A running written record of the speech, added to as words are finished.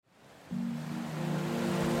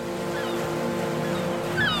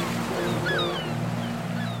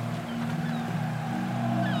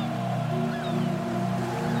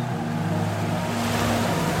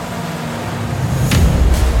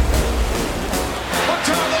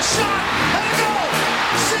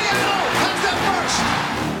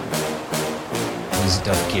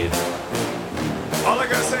stuff, kid. All I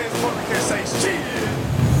gotta say is what I can say is cheers.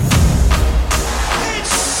 It's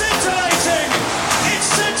scintillating! It's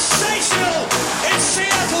sensational! It's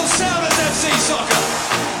Seattle Sounders FC Soccer!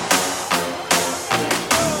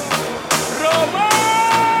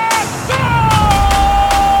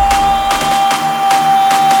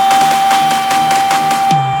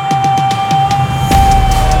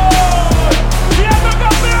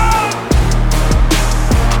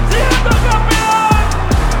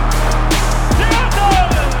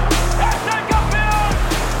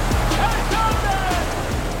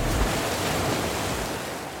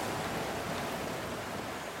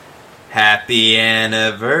 Happy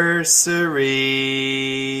anniversary!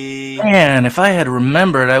 Man, if I had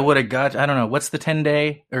remembered, I would have got. I don't know. What's the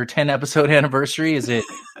 10-day or 10-episode anniversary? Is it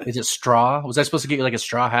straw? Was I supposed to get you like a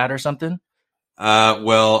straw hat or something?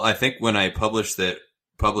 Well, I think when I publish this,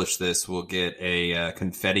 we'll get a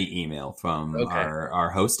confetti email from our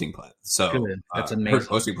hosting platform. So good. That's amazing.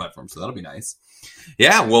 Hosting platform. So that'll be nice.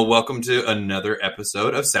 Yeah. Well, welcome to another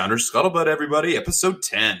episode of Sounders Scuttlebutt, everybody. Episode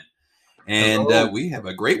 10, and we have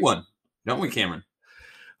a great one. Don't we, Cameron?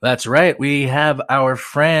 That's right. We have our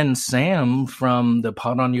friend Sam from the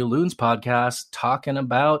Pod on You Loons podcast talking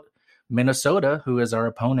about Minnesota, who is our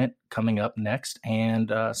opponent coming up next. And,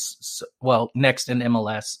 next in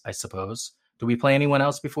MLS, I suppose. Do we play anyone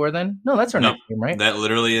else before then? No, that's our next game, right? That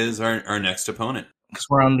literally is our next opponent. Because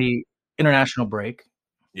we're on the international break.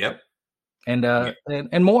 Yep. And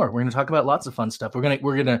more. We're going to talk about lots of fun stuff. We're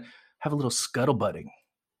gonna have a little scuttlebutting.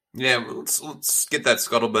 Yeah, let's get that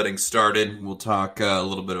scuttlebutting started. We'll talk a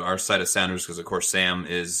little bit of our side of Sounders because, of course, Sam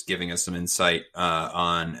is giving us some insight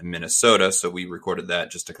on Minnesota. So we recorded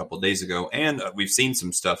that just a couple of days ago. And we've seen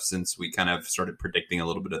some stuff since we kind of started predicting a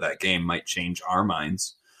little bit of that game might change our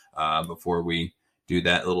minds before we do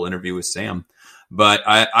that little interview with Sam. But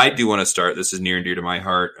I do want to start. This is near and dear to my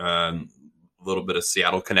heart. A little bit of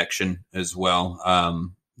Seattle connection as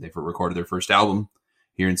well. They've recorded their first album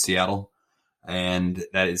here in Seattle. And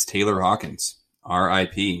that is Taylor Hawkins,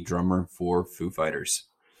 R.I.P., drummer for Foo Fighters.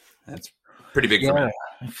 That's pretty big for me.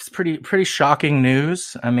 It's pretty shocking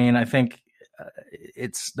news. I mean, I think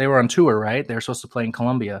they were on tour, right? They were supposed to play in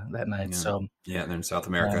Colombia that night. Yeah. So yeah, they're in South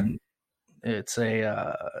America. It's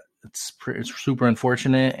super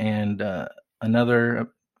unfortunate, and another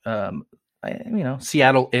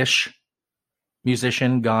Seattle-ish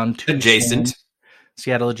musician gone too adjacent. Soon.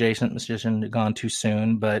 Seattle adjacent musician gone too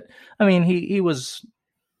soon, but I mean he was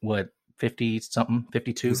what 50 something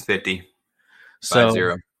 52. He's 50.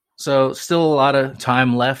 So still a lot of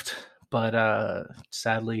time left, but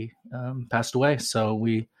sadly passed away. So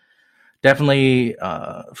we definitely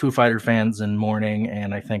Foo Fighter fans in mourning,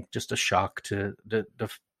 and I think just a shock to the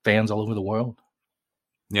fans all over the world.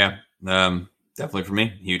 Yeah, definitely for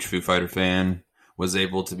me, huge Foo Fighter fan. Was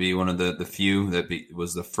able to be one of the few that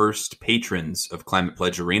was the first patrons of Climate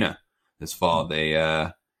Pledge Arena this fall. They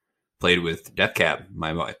played with Death Cab,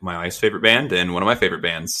 my wife's favorite band and one of my favorite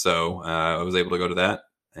bands. So I was able to go to that.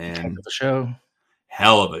 And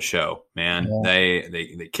hell of a show, man. Yeah.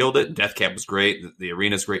 They killed it. Death Cab was great. The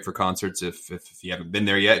arena's great for concerts. If you haven't been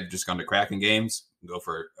there yet, you've just gone to Kraken games, go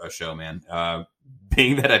for a show, man.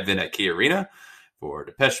 Being that I've been at Key Arena for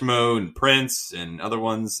Depeche Mode and Prince and other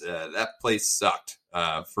ones, that place sucked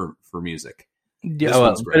for music.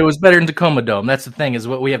 Yeah, but it was better than Tacoma Dome. That's the thing, is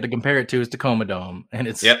what we have to compare it to is Tacoma Dome, and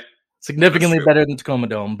it's significantly better than Tacoma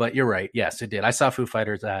Dome. But you're right, yes, it did. I saw Foo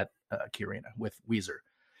Fighters at Key Arena with Weezer,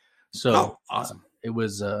 so awesome. It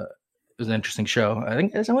was an interesting show. I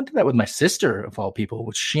think I went to that with my sister of all people,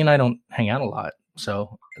 which she and I don't hang out a lot,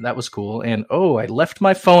 so that was cool. And I left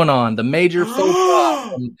my phone on, the major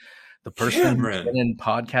phone. The person who's been in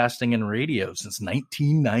podcasting and radio since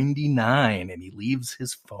 1999, and he leaves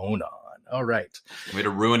his phone on. All right. Way to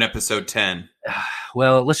ruin episode 10.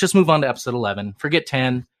 Well, let's just move on to episode 11. Forget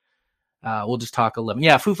 10. We'll just talk 11.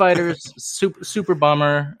 Yeah, Foo Fighters, super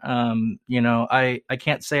bummer. I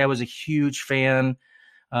can't say I was a huge fan,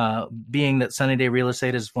 being that Sunny Day Real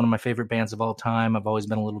Estate is one of my favorite bands of all time. I've always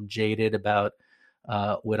been a little jaded about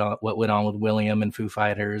what went on with William and Foo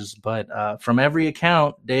Fighters, but from every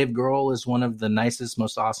account, Dave Grohl is one of the nicest,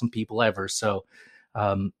 most awesome people ever. So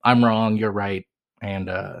I'm wrong, you're right, and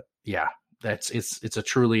it's a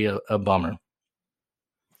truly a bummer.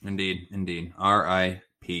 Indeed.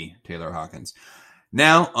 R.I.P. Taylor Hawkins.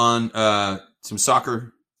 Now on some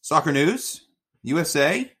soccer news.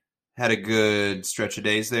 USA had a good stretch of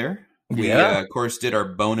days there. We of course did our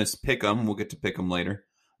bonus pick'em. We'll get to pick'em later.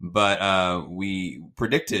 But we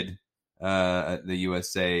predicted the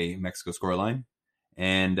USA-Mexico scoreline,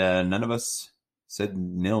 and none of us said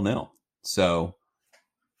 0-0. So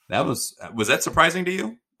Was that surprising to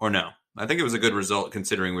you or no? I think it was a good result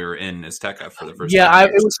considering we were in Azteca for the first Yeah, time.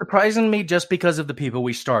 it was surprising me just because of the people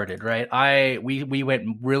we started, right? We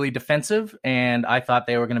went really defensive, and I thought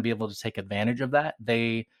they were going to be able to take advantage of that.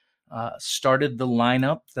 They started the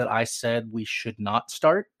lineup that I said we should not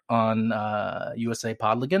start on USA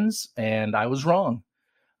Podligans, and I was wrong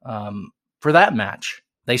for that match.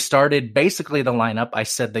 They started basically the lineup I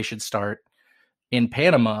said they should start in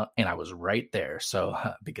Panama, and I was right there. So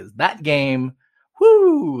because that game,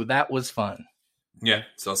 whoo, that was fun. Yeah,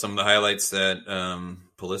 saw some of the highlights that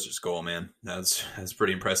Pulisic's goal, man. That's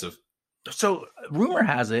pretty impressive. So rumor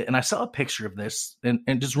has it, and I saw a picture of this,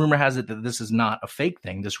 and just rumor has it that this is not a fake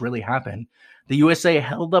thing. This really happened. The USA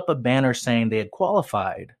held up a banner saying they had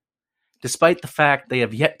qualified, despite the fact they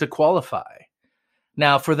have yet to qualify.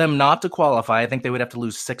 Now, for them not to qualify, I think they would have to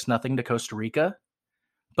lose 6-0 to Costa Rica.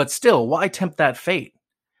 But still, why tempt that fate?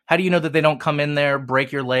 How do you know that they don't come in there,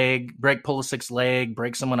 break your leg, break Pulisic's leg,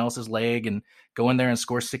 break someone else's leg, and go in there and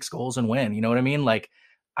score 6 goals and win? You know what I mean? Like,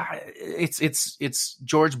 it's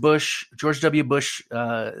George W. Bush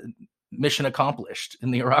mission accomplished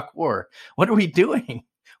in the Iraq War. What are we doing?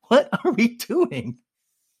 What are we doing?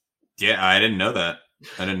 Yeah, I didn't know that.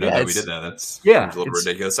 I didn't know that we did that. That's seems a little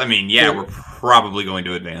ridiculous. I mean, we're probably going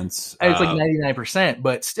to advance. It's like 99%,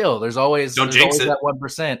 but still, there's always that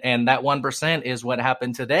 1%, and that 1% is what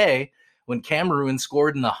happened today when Cameroon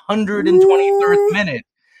scored in the 123rd minute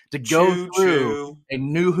to go through.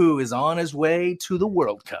 And Nuhu is on his way to the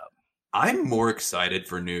World Cup. I'm more excited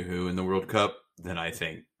for Nuhu in the World Cup than I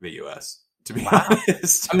think the U.S., to be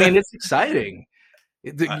honest. I mean, it's exciting.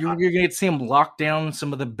 You're going to see him lock down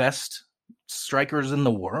some of the best strikers in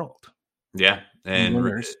the world. Yeah,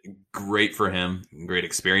 and great for him. Great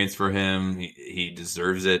experience for him. He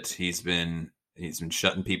deserves it. He's been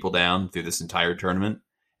shutting people down through this entire tournament.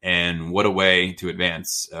 And what a way to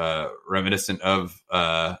advance. Reminiscent of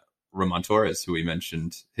Ramon Torres, who we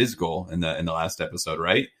mentioned his goal in the last episode,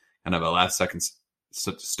 right? Kind of a last second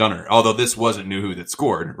stunner. Although this wasn't Nuhu that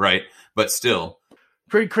scored, right? But still.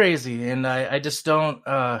 Pretty crazy. And I just don't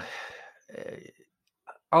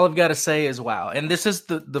all I've got to say is wow. And this is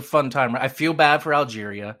the fun time. Right? I feel bad for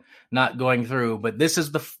Algeria not going through, but this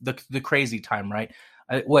is the crazy time, right?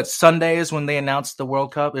 Sunday is when they announced the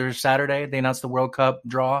World Cup, or Saturday they announced the World Cup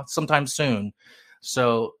draw sometime soon.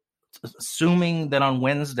 So assuming that on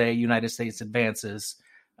Wednesday United States advances,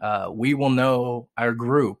 we will know our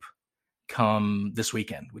group come this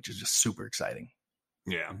weekend, which is just super exciting.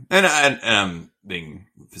 Yeah, and being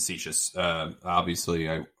facetious, obviously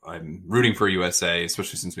I'm rooting for USA,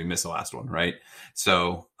 especially since we missed the last one, right?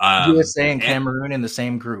 So USA and Cameroon in the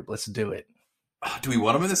same group. Let's do it. Do we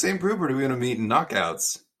want them in the same group, or do we want to meet in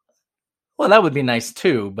knockouts? Well, that would be nice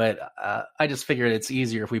too, but I just figured it's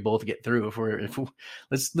easier if we both get through.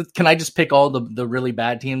 Can I just pick all the really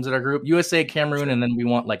bad teams in our group? USA, Cameroon, and then we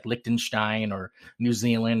want like Liechtenstein or New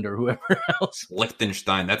Zealand or whoever else.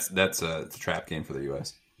 Liechtenstein, that's a trap game for the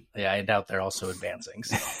US. Yeah, I doubt they're also advancing.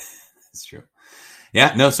 So. That's true.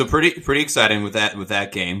 Yeah, no, so pretty exciting with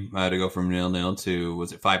that game to go from 0-0 to,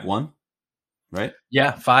 was it 5-1? Right?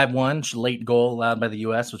 Yeah, 5-1, late goal allowed by the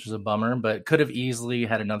U.S., which was a bummer, but could have easily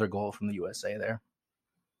had another goal from the USA there.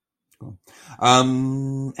 Cool.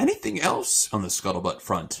 Anything else on the scuttlebutt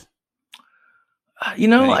front? I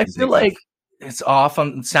feel like it's off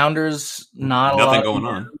on Sounders. Nothing going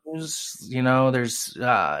on. There's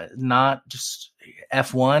not just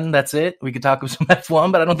F1. That's it. We could talk about some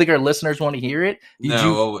F1, but I don't think our listeners want to hear it. Did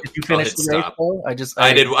you finish the race? Paul? I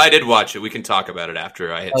did watch it. We can talk about it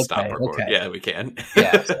after I hit stop record. Okay. Yeah, we can.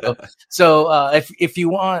 Yeah. So if you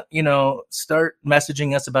want, start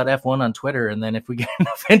messaging us about F1 on Twitter, and then if we get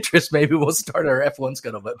enough interest, maybe we'll start our F1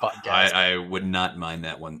 Scuttlebutt podcast. I would not mind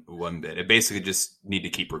that one bit. It basically just need to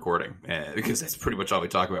keep recording because that's pretty much all we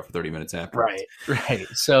talk about for 30 minutes after. Right.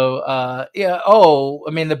 So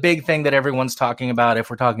the big thing that everyone's talking about, if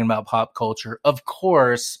we're talking about pop culture, of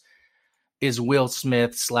course, is Will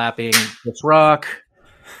Smith slapping Chris Rock.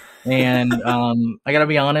 And I gotta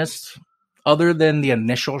be honest, other than the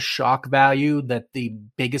initial shock value that the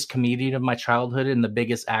biggest comedian of my childhood and the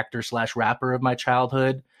biggest actor / rapper of my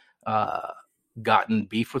childhood got in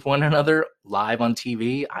beef with one another live on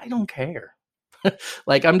TV, I don't care.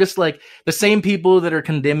 Like, I'm just like, the same people that are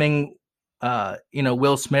condemning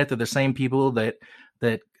Will Smith are the same people that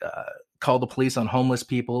call the police on homeless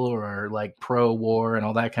people or are like pro-war and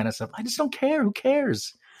all that kind of stuff. I just don't care. Who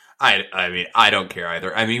cares? I mean, I don't care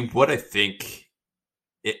either. I mean, what I think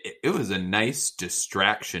it was a nice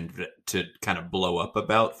distraction to kind of blow up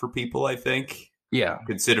about for people, I think. Yeah.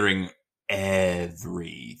 Considering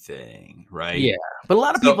everything, right? Yeah, but a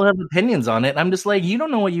lot of So- people have opinions on it. I'm just like, you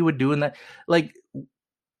don't know what you would do in that. Like,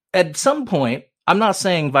 at some point, I'm not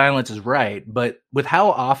saying violence is right, but with how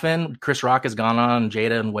often Chris Rock has gone on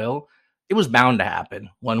Jada and Will, it was bound to happen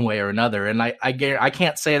one way or another. And I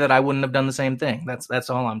can't say that I wouldn't have done the same thing. That's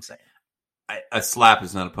all I'm saying. A slap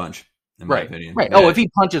is not a punch, in my opinion. Right. Yeah. Oh, if he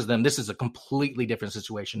punches them, this is a completely different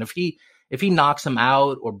situation. If he knocks him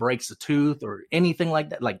out or breaks a tooth or anything like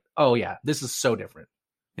that, like, oh yeah, this is so different.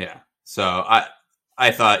 Yeah. So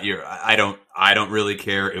I thought I don't really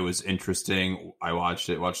care. It was interesting. I watched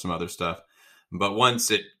some other stuff. But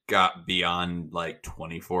once it got beyond like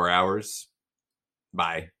 24 hours,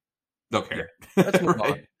 bye. Don't care. Let's move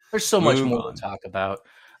Right? on. There's so much more to talk about.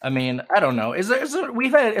 I mean, I don't know. Is there I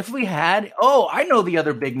know the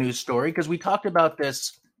other big news story because we talked about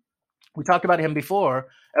this. We talked about him before.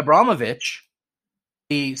 Abramovich,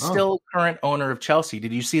 the still current owner of Chelsea.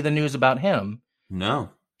 Did you see the news about him? No.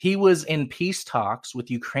 He was in peace talks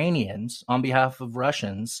with Ukrainians on behalf of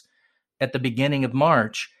Russians at the beginning of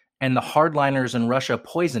March, and the hardliners in Russia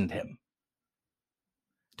poisoned him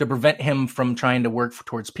to prevent him from trying to work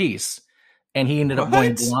towards peace. And he ended up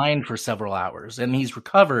going blind for several hours, and he's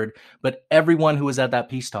recovered. But everyone who was at that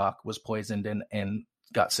peace talk was poisoned and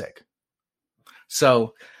got sick.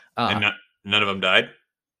 So, and none of them died?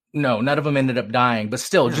 No, none of them ended up dying. But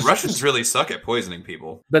still, Russians really suck at poisoning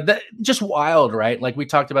people. But just wild, right? Like we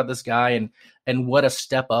talked about this guy and what a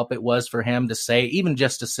step up it was for him to say, even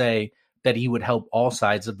just to say that he would help all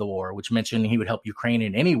sides of the war, which mentioned he would help Ukraine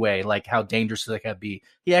in any way, like how dangerous they could be.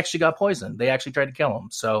 He actually got poisoned. They actually tried to kill him.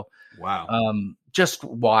 So, wow, just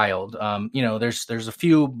wild. There's a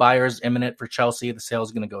few buyers imminent for Chelsea. The sale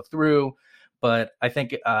is going to go through, but I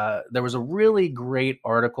think there was a really great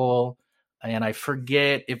article, and I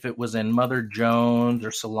forget if it was in Mother Jones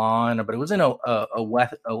or Salon, but it was in a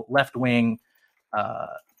left wing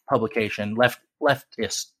publication,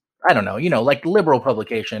 leftist. I don't know, like liberal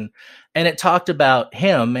publication. And it talked about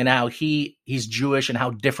him and how he's Jewish and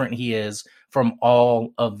how different he is from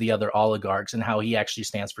all of the other oligarchs and how he actually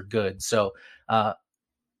stands for good. So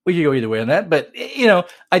we could go either way on that. But,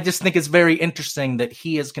 I just think it's very interesting that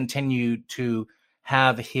he has continued to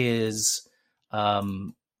have his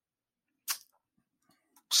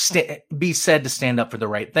be said to stand up for the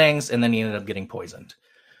right things. And then he ended up getting poisoned.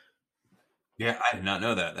 Yeah, I did not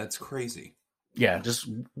know that. That's crazy. Yeah, just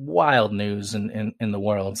wild news in the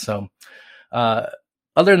world. So, other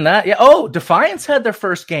than that, yeah. Oh, Defiance had their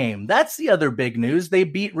first game. That's the other big news. They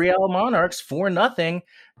beat Real Monarchs 4-0,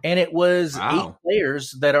 and it was 8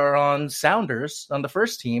 players that are on Sounders on the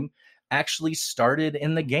first team actually started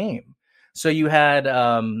in the game. So you had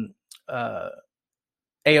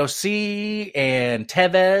AOC and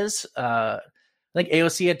Tevez. I think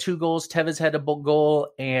AOC had 2 goals. Tevez had a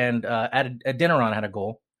goal, and Adeniran had a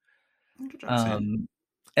goal. And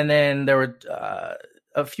then there were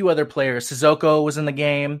a few other players. Sissoko was in the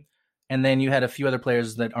game, and then you had a few other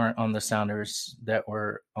players that aren't on the Sounders that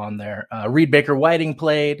were on there. Reed Baker Whiting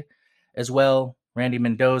played as well. Randy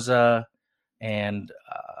Mendoza, and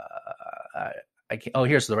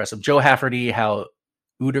here's the rest of them. Joe Hafferty, how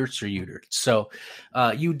Udert. So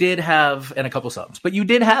you did have, and a couple subs, but you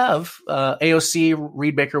did have AOC,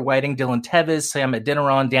 Reed Baker Whiting, Dylan Tevez, Sam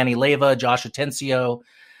Adeniran, Danny Leyva, Josh Atencio,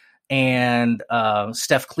 and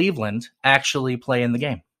Steph Cleveland actually play in the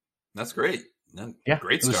game. That's great. Yeah,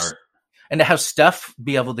 great start. And to have Steph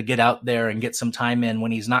be able to get out there and get some time in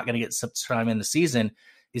when he's not going to get some time in the season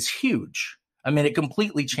is huge. I mean, it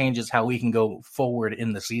completely changes how we can go forward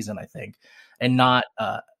in the season, I think, and not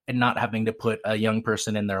having to put a young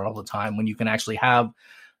person in there all the time when you can actually have,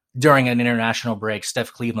 during an international break,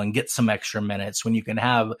 Steph Cleveland get some extra minutes, when you can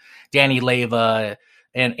have Danny Leyva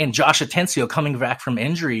and Josh Atencio coming back from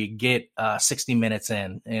injury get 60 minutes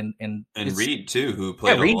in, and Reed too, who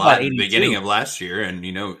played a lot at the beginning of last year, and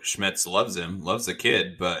Schmetz loves the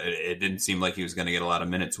kid, but it didn't seem like he was going to get a lot of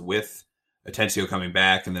minutes with Atencio coming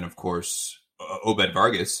back, and then of course Obed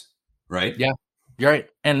Vargas, right? Yeah, you're right,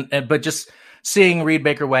 and but just seeing Reed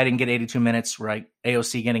Baker Whiting get 82 minutes, right?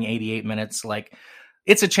 AOC getting 88 minutes, like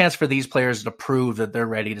it's a chance for these players to prove that they're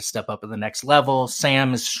ready to step up at the next level.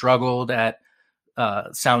 Sam has struggled at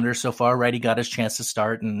Sounders so far, right? He got his chance to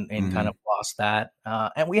start and kind of lost that.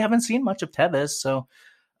 And we haven't seen much of Tevez. So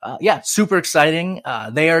super exciting.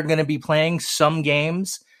 They are going to be playing some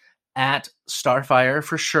games at Starfire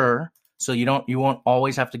for sure. So you won't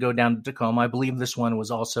always have to go down to Tacoma. I believe this one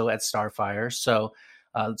was also at Starfire. So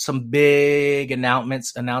some big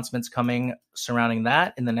announcements coming surrounding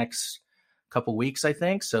that in the next couple weeks, I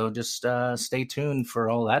think. So just stay tuned for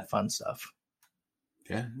all that fun stuff.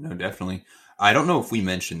 Yeah, no, definitely. I don't know if we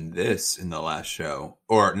mentioned this in the last show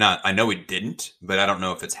or not. I know we didn't, but I don't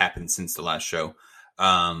know if it's happened since the last show.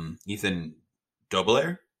 Ethan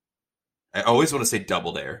Doubleair. I always want to say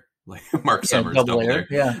Doubleair, like Mark Summers Double Doubleair. air.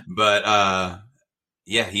 Yeah. But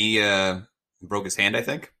yeah, he broke his hand, I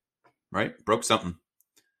think. Right? Broke something.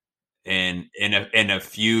 And in a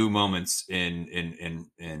few moments in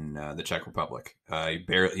the Czech Republic,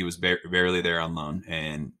 he was barely there on loan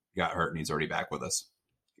and got hurt, and he's already back with us.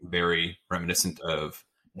 Very reminiscent of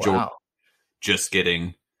George just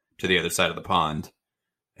getting to the other side of the pond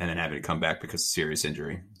and then having to come back because of serious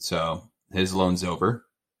injury. So his loan's over.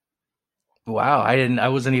 Wow, I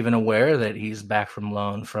wasn't even aware that he's back from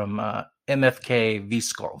loan from MFK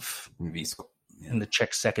Vyškov in the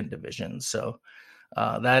Czech second division. So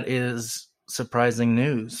that is surprising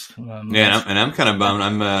news. Yeah, and I'm kind of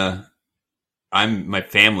bummed. My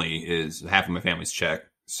family is half of my family's Czech,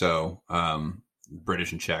 so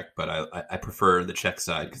British and Czech, but I prefer the Czech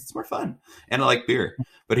side because it's more fun and I like beer.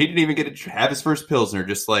 But he didn't even get to have his first Pilsner,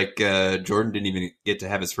 just like Jordan didn't even get to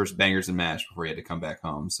have his first bangers and mash before he had to come back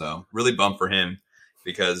home. So really bummed for him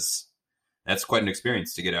because that's quite an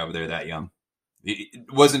experience to get over there that young.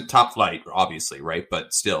 It wasn't top flight, obviously, right?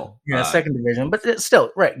 But still, second division, but it's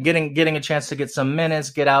still right. Getting a chance to get some minutes,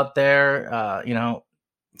 get out there,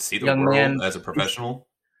 see the world man, as a professional.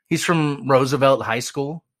 He's from Roosevelt High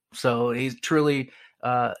School. So he's truly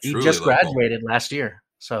he just local. graduated last year.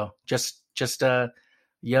 So just a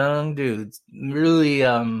young dude. Really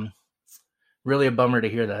really a bummer to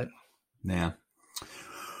hear that. Yeah.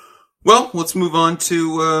 Well, let's move on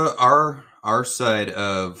to our side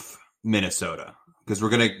of Minnesota, because we're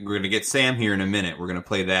gonna get Sam here in a minute. We're gonna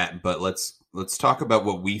play that, but let's talk about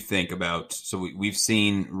what we think about. So we've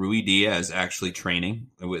seen Rui Diaz actually training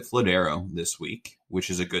with Ladero this week, which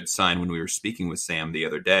is a good sign. When we were speaking with Sam the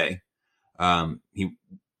other day, there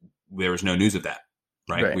was no news of that,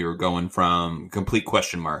 right? We were going from complete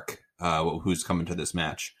question mark, who's coming to this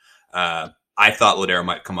match. I thought Ladero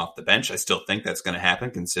might come off the bench. I still think that's going to happen,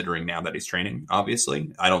 considering now that he's training,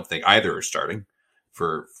 obviously. I don't think either are starting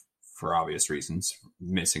for obvious reasons,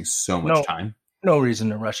 missing so much time. No reason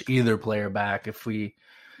to rush either player back if we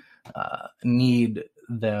need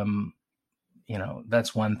them.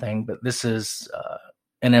 That's one thing. But this is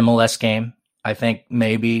an MLS game. I think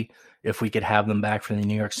maybe if we could have them back for the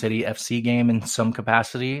New York City FC game in some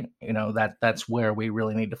capacity, that's where we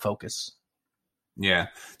really need to focus. Yeah.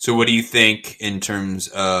 So what do you think in terms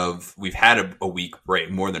of, we've had a week break,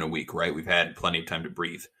 more than a week, right? We've had plenty of time to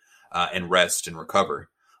breathe and rest and recover.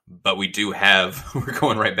 But we do have, we're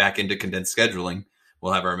going right back into condensed scheduling.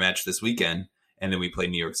 We'll have our match this weekend, and then we play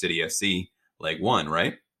New York City FC leg 1,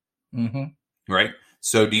 right? Mm-hmm. Right.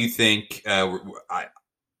 So do you think, I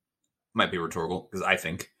might be rhetorical, because I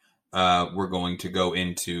think we're going to go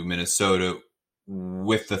into Minnesota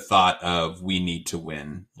with the thought of we need to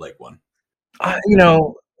win leg 1?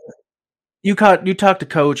 You talk to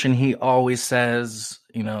coach, and he always says,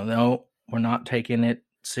 no, we're not taking it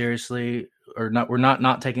seriously. Or not, we're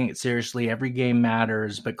not taking it seriously. Every game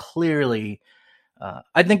matters, but clearly,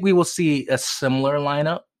 I think we will see a similar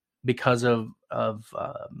lineup because of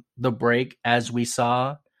the break as we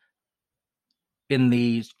saw in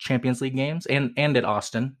the Champions League games and at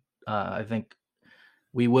Austin. I think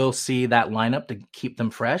we will see that lineup to keep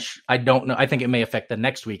them fresh. I don't know. I think it may affect the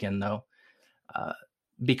next weekend though,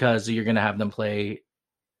 because you're going to have them play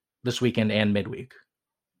this weekend and midweek.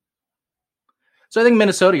 So I think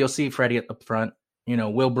Minnesota, you'll see Freddie up front.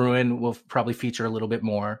 Will Bruin will probably feature a little bit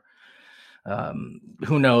more.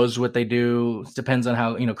 Who knows what they do? It depends on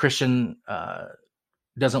how, Christian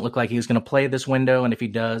doesn't look like he's going to play this window. And if he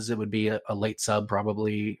does, it would be a late sub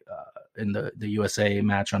probably in the USA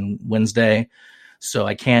match on Wednesday. So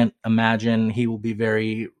I can't imagine he will be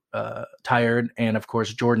very tired. And of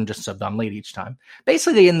course, Jordan just subbed on late each time.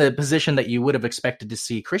 Basically in the position that you would have expected to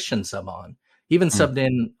see Christian sub on. Even subbed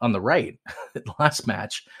in on the right last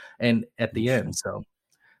match and at the end. So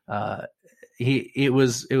he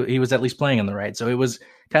was at least playing on the right. So it was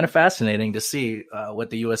kind of fascinating to see what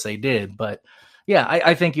the USA did. But yeah,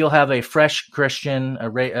 I think you'll have a fresh Christian,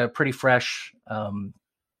 a pretty fresh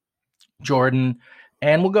Jordan,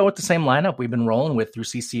 and we'll go with the same lineup we've been rolling with through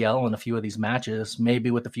CCL in a few of these matches, maybe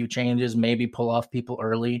with a few changes, maybe pull off people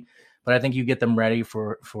early. But I think you get them ready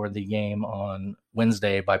for the game on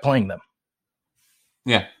Wednesday by playing them.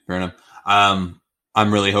 Yeah, fair enough. I'm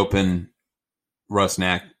really hoping Russ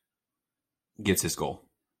Knack gets his goal.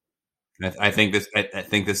 I think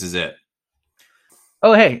this is it.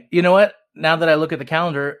 Oh, hey, you know what? Now that I look at the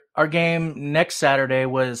calendar, our game next Saturday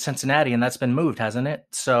was Cincinnati, and that's been moved, hasn't it?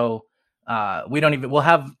 So we'll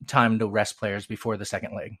have time to rest players before the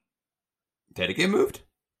second leg. Did it get moved?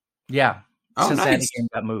 Yeah. Oh, Cincinnati nice. game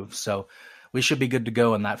got moved. So we should be good to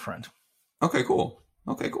go on that front. Okay, cool.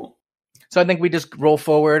 So I think we just roll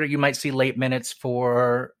forward. You might see late minutes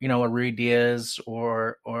for, a Rui Diaz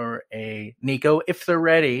or a Nico if they're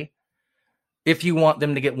ready. If you want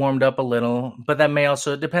them to get warmed up a little, but that may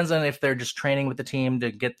also depends on if they're just training with the team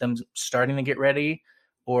to get them starting to get ready,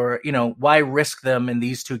 or why risk them in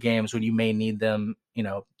these two games when you may need them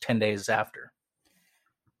 10 days after.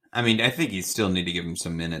 I mean, I think you still need to give them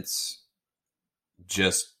some minutes.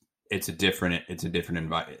 Just it's a different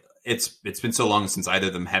environment. It's been so long since either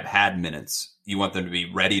of them have had minutes. You want them to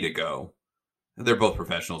be ready to go. They're both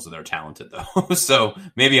professionals and they're talented though. So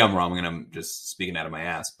maybe I'm wrong and I'm just speaking out of my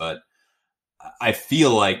ass, but I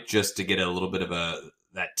feel like just to get a little bit of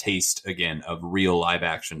that taste again of real live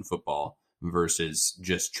action football versus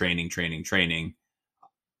just training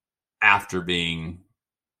after being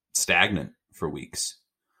stagnant for weeks,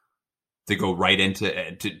 to go right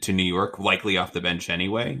to New York, likely off the bench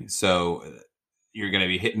anyway. So you're going to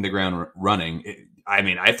be hitting the ground running.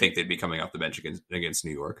 I think they'd be coming off the bench against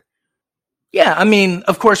New York. Yeah, I mean,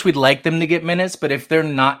 of course we'd like them to get minutes, but if they're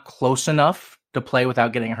not close enough to play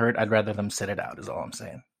without getting hurt, I'd rather them sit it out, is all I'm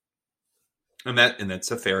saying. And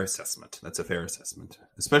that's a fair assessment.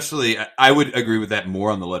 Especially, I would agree with that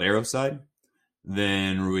more on the Ladero side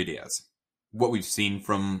than Rui Diaz. What we've seen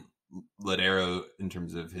from Ladero in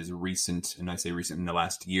terms of his recent, and I say recent in the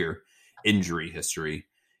last year, injury history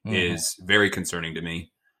is very concerning to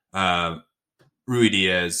me. Rui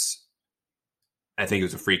Diaz, I think it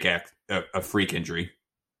was a freak injury.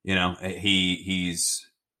 He's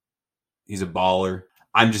a baller.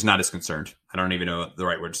 I'm just not as concerned. I don't even know the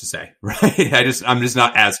right words to say. Right? I'm just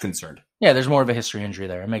not as concerned. Yeah, there's more of a history injury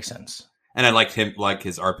there. It makes sense. And I like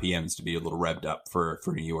his RPMs to be a little revved up for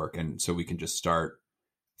New York, and so we can just start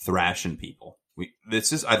thrashing people.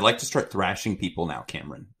 I'd like to start thrashing people now,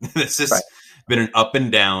 Cameron. This has been an up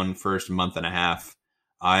and down first month and a half.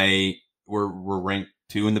 We're ranked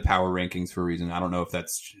 2 in the power rankings for a reason. I don't know if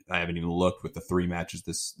I haven't even looked with the 3 matches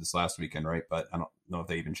this last weekend, right? But I don't know if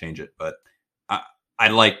they even change it. But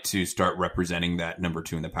I'd like to start representing that number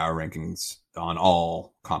 2 in the power rankings on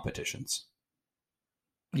all competitions.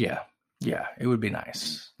 Yeah, it would be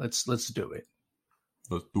nice. Let's do it.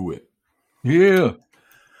 Let's do it. Yeah.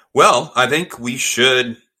 Well, I think we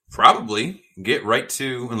should probably get right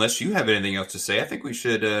to, unless you have anything else to say, I think we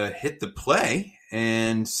should hit the play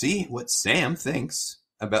and see what Sam thinks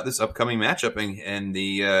about this upcoming matchup and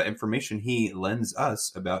the information he lends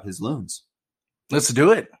us about his Loons. Let's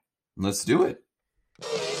do it.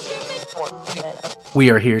 We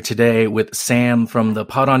are here today with Sam from the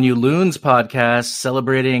Pot on You Loons podcast,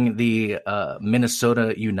 celebrating the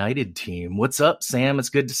Minnesota United team. What's up, Sam? It's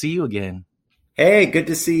good to see you again. Hey, good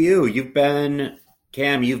to see you. You've been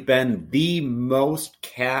the most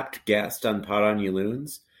capped guest on Pot on You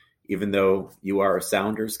Loons, even though you are a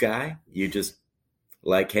Sounders guy. You just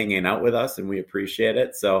like hanging out with us, and we appreciate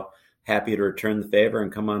it. So happy to return the favor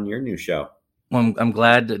and come on your new show. Well, I'm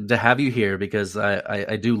glad to have you here because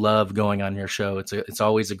I do love going on your show. It's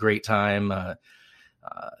always a great time.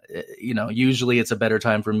 Usually it's a better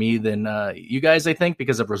time for me than you guys, I think,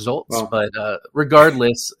 because of results. Well, but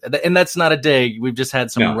regardless, and that's not a dig. We've just had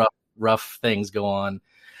some rough things go on.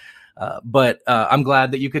 But I'm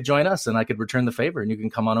glad that you could join us and I could return the favor and you can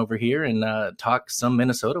come on over here and talk some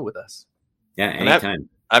Minnesota with us. Yeah, anytime.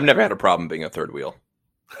 I've never had a problem being a third wheel.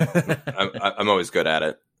 I'm always good at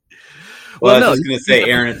it. Well, I was just going to say,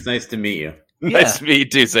 Aaron, it's nice to meet you. Yeah. Nice to meet you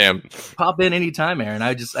too, Sam. Pop in anytime, Aaron.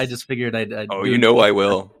 I just figured I'd oh, you know I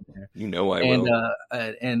will. You know I will.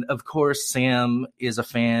 And of course, Sam is a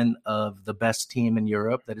fan of the best team in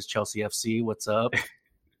Europe. That is Chelsea FC. What's up?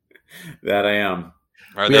 That I am.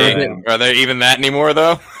 Are they even that anymore,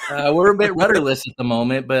 though? We're a bit rudderless at the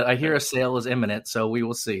moment, but I hear a sale is imminent, so we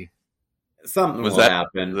will see. Something will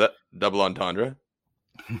happen. Was that double entendre?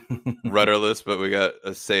 Rudderless, but we got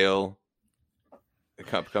a sale. A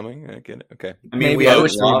cup coming? I get it. Okay. I mean, we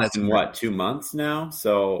haven't lost in 2 months now?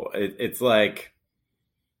 So it's like,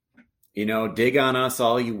 dig on us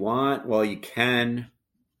all you want. Well, you can.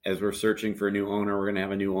 As we're searching for a new owner, we're going to have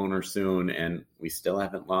a new owner soon, and we still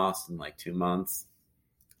haven't lost in 2 months.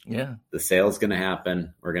 Yeah. The sale's going to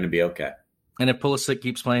happen. We're going to be okay. And if Pulisic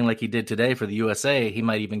keeps playing like he did today for the USA, he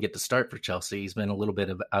might even get to start for Chelsea. He's been a little bit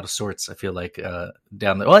out of sorts, I feel like,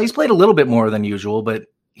 down there. Well, he's played a little bit more than usual, but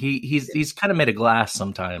he's kind of made of glass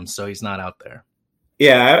sometimes, so he's not out there.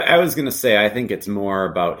 Yeah, I was going to say I think it's more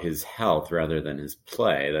about his health rather than his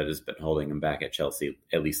play that has been holding him back at Chelsea,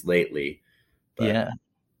 at least lately. But...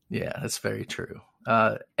 Yeah, that's very true.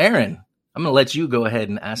 Aaron, I'm going to let you go ahead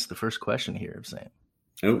and ask the first question here of Sam.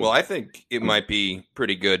 Ooh. Well, I think it might be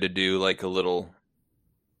pretty good to do like a little,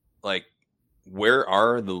 like, where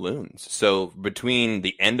are the Loons? So between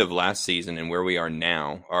the end of last season and where we are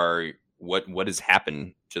now, what has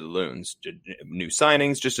happened to the Loons? New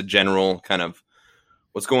signings, just a general kind of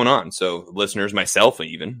what's going on. So listeners, myself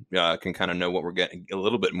even, can kind of know what we're getting, a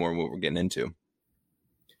little bit more what we're getting into.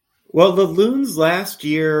 Well, the Loons last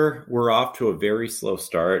year were off to a very slow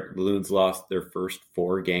start. The Loons lost their first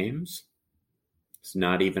 4 games. It's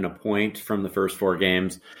not even a point from the first 4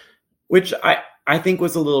 games, which I think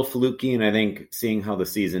was a little fluky. And I think seeing how the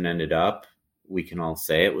season ended up, we can all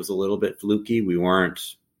say it was a little bit fluky. We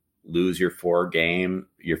weren't lose your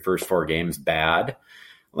first 4 games bad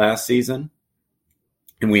last season.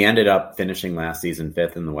 And we ended up finishing last season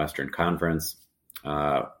 5th in the Western Conference,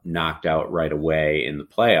 knocked out right away in the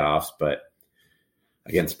playoffs, but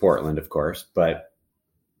against Portland, of course. But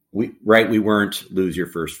we weren't lose your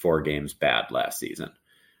first 4 games bad last season.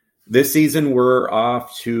 This season, we're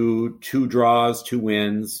off to 2 draws, 2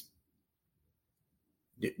 wins,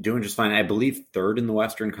 doing just fine. I believe 3rd in the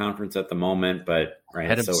Western Conference at the moment, but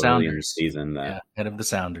Head of so the early in the Sounders. season that Head of the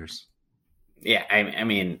Sounders. Yeah, I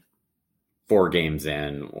mean, 4 games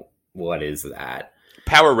in, what is that?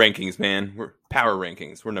 Power rankings, man. We're power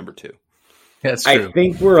rankings. We're number 2. That's true. I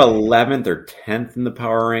think we're 11th or 10th in the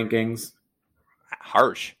power rankings.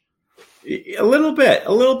 Harsh. A little bit.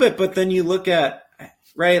 But then you look at,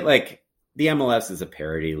 right, like the MLS is a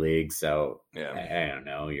parity league, so Yeah. I don't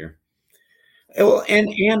know.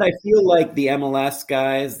 And I feel like the MLS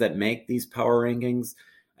guys that make these power rankings,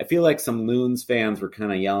 I feel like some Loons fans were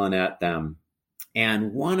kind of yelling at them.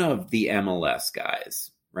 And one of the MLS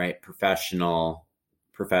guys, right, professional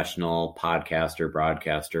podcaster,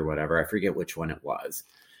 broadcaster, whatever, I forget which one it was,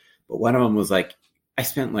 but one of them was like, I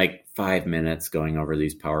spent like 5 minutes going over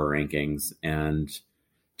these power rankings and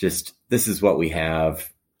just, this is what we have.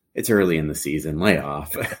 It's early in the season, lay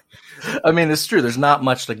off. I mean, it's true. There's not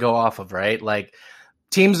much to go off of, right? Like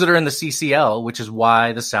teams that are in the CCL, which is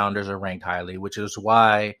why the Sounders are ranked highly, which is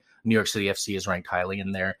why New York City FC is ranked highly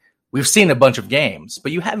in there. We've seen a bunch of games,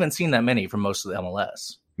 but you haven't seen that many from most of the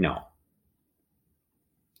MLS.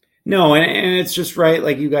 No, and it's just right.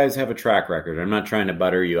 Like you guys have a track record. I'm not trying to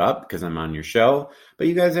butter you up because I'm on your show, but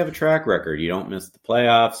you guys have a track record. You don't miss the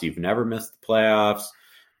playoffs. You've never missed the playoffs.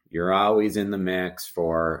 You're always in the mix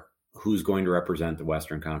for who's going to represent the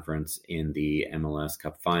Western Conference in the MLS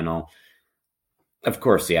Cup final. Of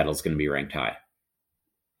course, Seattle's going to be ranked high.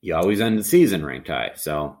 You always end the season ranked high.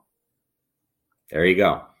 So there you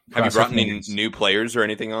go. Have you brought any new players or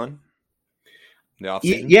anything on the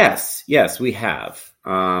offseason? Yes, we have.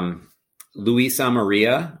 Luis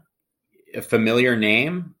Amaria, a familiar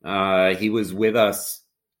name. He was with us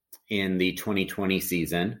in the 2020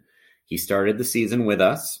 season. He started the season with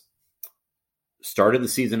us, started the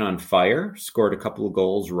season on fire, scored a couple of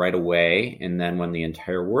goals right away. And then when the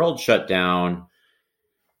entire world shut down,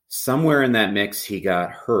 somewhere in that mix, he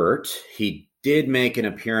got hurt. He did make an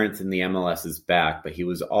appearance in the MLS's back, but he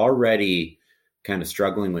was already kind of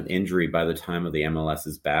struggling with injury by the time of the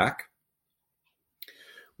MLS's back.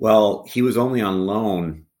 Well, he was only on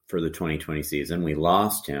loan for the 2020 season. We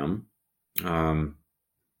lost him.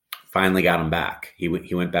 Finally got him back. He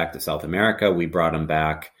went back to South America. We brought him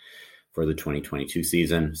back for the 2022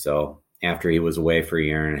 season. So after he was away for a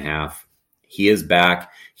year and a half, he is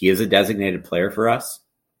back. He is a designated player for us.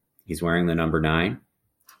 He's wearing the number 9.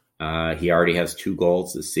 He already has 2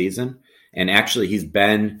 goals this season. And actually, he's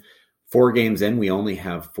been 4 games in. We only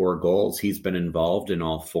have 4 goals. He's been involved in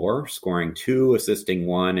all 4, scoring 2, assisting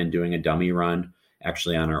 1, and doing a dummy run,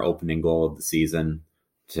 actually on our opening goal of the season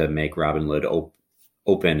to make Robin Lod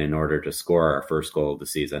open in order to score our first goal of the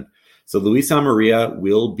season. So Luis Amaria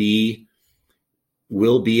will be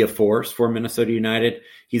a force for Minnesota United.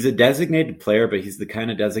 He's a designated player, but he's the kind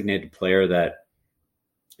of designated player that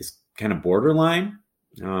is kind of borderline.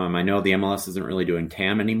 I know the MLS isn't really doing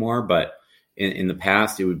TAM anymore, but in the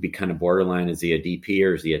past, it would be kind of borderline. Is he a DP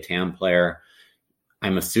or is he a TAM player?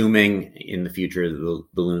 I'm assuming in the future, the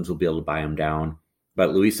Loons will be able to buy him down. But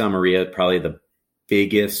Luis Amaria, probably the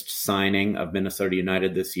biggest signing of Minnesota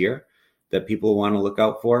United this year that people want to look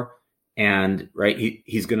out for. And right,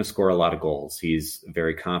 he's going to score a lot of goals. He's a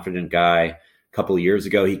very confident guy. A couple of years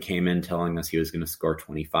ago, he came in telling us he was going to score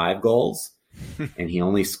 25 goals. And he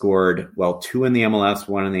only scored, 2 in the MLS,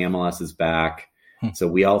 1 in the MLS's back. So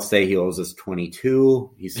we all say he owes us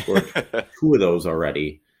 22. He scored 2 of those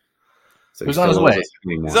already. So he's on his way.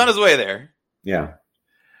 He's on his way there. Yeah.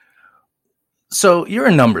 So you're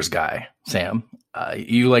a numbers guy, Sam.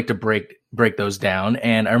 You like to break those down.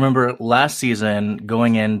 And I remember last season,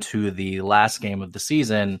 going into the last game of the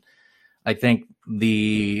season, I think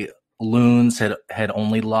the Loons had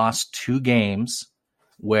only lost 2 games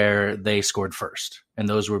where they scored first, and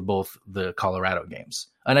those were both the Colorado games.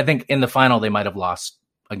 And I think in the final they might have lost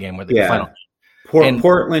a game where the final.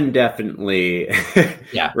 Portland definitely,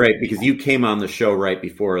 Yeah, right, because you came on the show right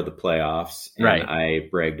before the playoffs, and right. I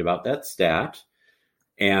bragged about that stat.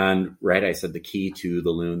 And right, I said the key to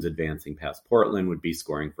the Loons advancing past Portland would be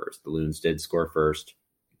scoring first. The Loons did score first.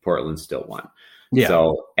 Portland still won. Yeah.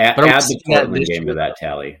 So add the Portland game to that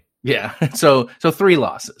tally. Yeah. So 3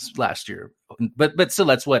 losses last year, but still,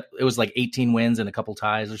 that's what it was, like 18 wins and a couple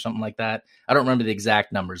ties or something like that. I don't remember the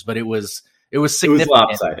exact numbers, but it was significant. It was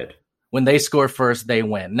lopsided. When they score first, they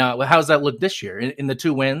win. Now, how's that look this year? In the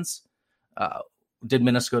 2 wins, did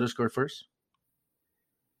Minnesota score first?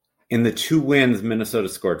 In the 2 wins, Minnesota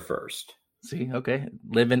scored first. See, okay.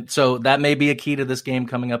 So that may be a key to this game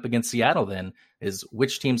coming up against Seattle then, is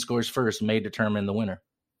which team scores first may determine the winner.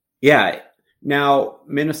 Yeah. Now,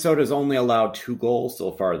 Minnesota's only allowed 2 goals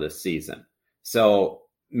so far this season. So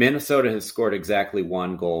Minnesota has scored exactly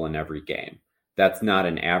 1 goal in every game. That's not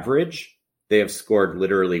an average. They have scored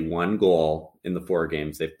literally 1 goal in the 4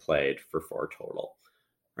 games they've played for 4 total,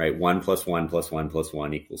 right? 1 + 1 + 1 +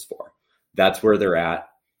 1 = 4. That's where they're at.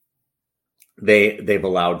 They've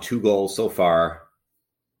allowed 2 goals so far.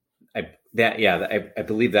 I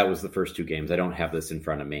believe that was the first 2 games. I don't have this in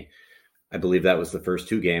front of me. I believe that was the first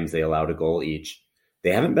 2 games. They allowed a goal each.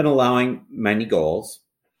 They haven't been allowing many goals,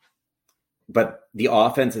 but the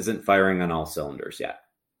offense isn't firing on all cylinders yet.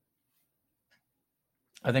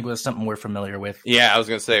 I think that's something we're familiar with. Yeah, I was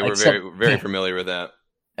going to say, we're very familiar with that.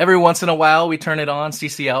 Every once in a while, we turn it on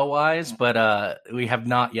CCL-wise, but we have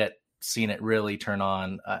not yet seen it really turn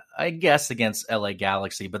on, I guess, against LA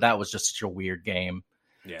Galaxy, but that was just such a weird game.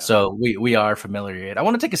 Yeah. So we are familiar. I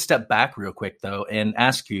want to take a step back real quick, though, and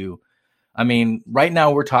ask you, I mean, right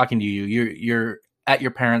now we're talking to you. You're at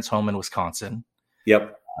your parents' home in Wisconsin.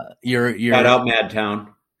 Yep. You're Shout out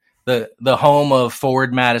Madtown. The home of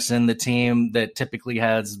Forward Madison, the team that typically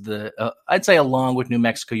has I'd say, along with New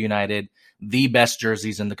Mexico United, the best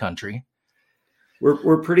jerseys in the country.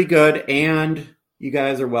 We're pretty good, and you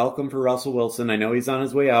guys are welcome for Russell Wilson. I know he's on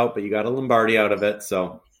his way out, but you got a Lombardi out of it,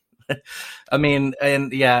 so. I mean,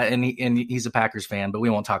 and he's a Packers fan, but we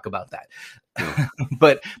won't talk about that. Yeah.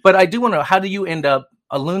 but I do want to know, how do you end up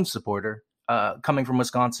a Loon supporter, coming from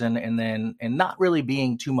Wisconsin and not really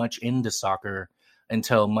being too much into soccer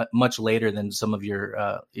until much later than some of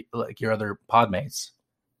your your other podmates?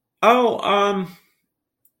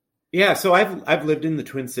 Yeah. So I've lived in the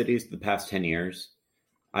Twin Cities the past 10 years.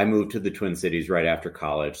 I moved to the Twin Cities right after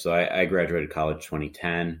college. So I graduated college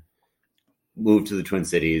 2010, moved to the Twin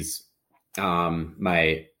Cities.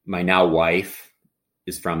 My now wife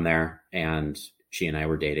is from there, and she and I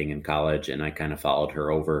were dating in college, and I kind of followed her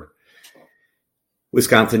over.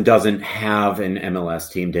 Wisconsin doesn't have an MLS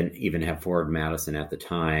team, didn't even have Forward Madison at the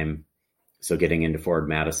time. So getting into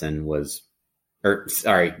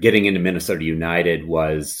getting into Minnesota United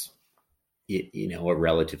was, a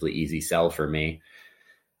relatively easy sell for me.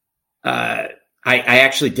 I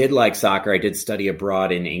actually did like soccer. I did study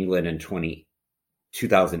abroad in England in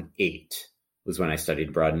 2008 was when I studied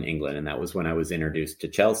abroad in England. And that was when I was introduced to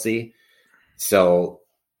Chelsea. So,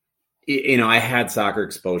 I had soccer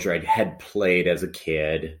exposure. I had played as a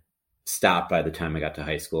kid, stopped by the time I got to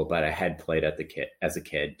high school, but I had played as a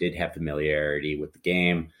kid, did have familiarity with the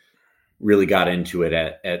game, really got into it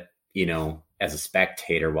at as a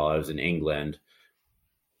spectator while I was in England.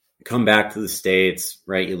 Come back to the States,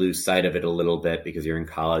 right? You lose sight of it a little bit because you're in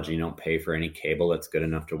college and you don't pay for any cable that's good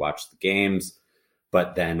enough to watch the games.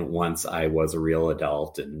 But then once I was a real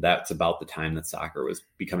adult, and that's about the time that soccer was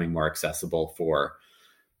becoming more accessible for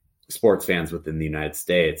sports fans within the United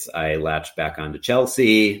States, I latched back onto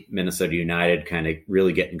Chelsea, Minnesota United, kind of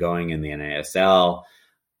really getting going in the NASL.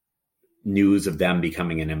 News of them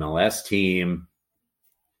becoming an MLS team,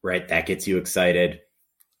 right? That gets you excited.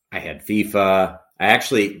 I had FIFA. I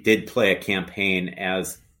actually did play a campaign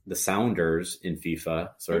as the Sounders in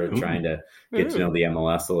FIFA, sort of trying to get to know the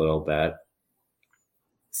MLS a little bit.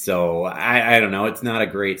 So I don't know. It's not a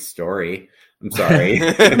great story. I'm sorry.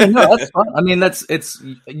 No, that's fun. I mean,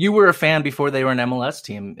 you were a fan before they were an MLS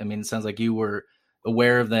team. I mean, it sounds like you were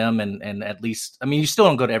aware of them and at least, I mean, you still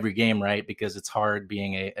don't go to every game, right? Because it's hard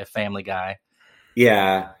being a family guy.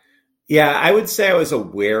 Yeah. Yeah, I would say I was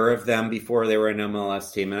aware of them before they were an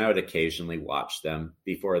MLS team, and I would occasionally watch them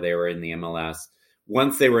before they were in the MLS.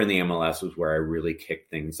 Once they were in the MLS was where I really kicked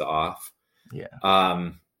things off. Yeah.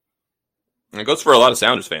 It goes for a lot of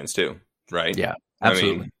Sounders fans too, right? Yeah,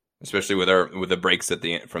 absolutely. I mean, especially with the breaks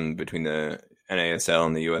from between the NASL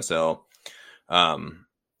and the USL.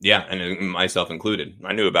 Yeah, and myself included.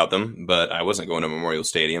 I knew about them, but I wasn't going to Memorial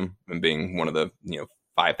Stadium and being one of the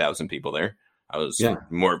 5,000 people there. I was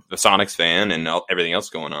more a Sonics fan and everything else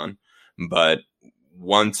going on. But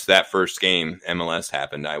once that first game MLS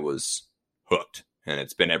happened, I was hooked, and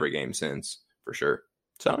it's been every game since for sure.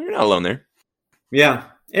 So you're not alone there. Yeah,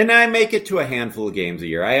 and I make it to a handful of games a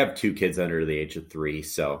year. I have 2 kids under the age of 3,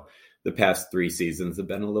 so the past 3 seasons have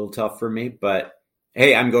been a little tough for me. But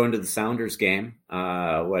hey, I'm going to the Sounders game.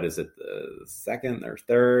 What is it, the 2nd or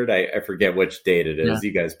 3rd? I forget which date it is. Yeah.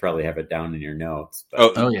 You guys probably have it down in your notes.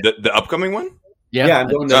 But... Oh, yeah. The upcoming one? Yeah, I'm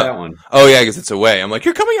going to that one. Oh, yeah, because it's away. I'm like,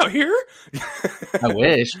 you're coming out here? I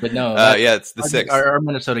wish, but no. Yeah, it's the 6th. Our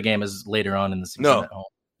Minnesota game is later on in the season at home.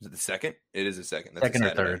 Is it the 2nd? It is the 2nd. That's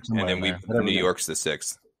 2nd or 3rd. And then New York's the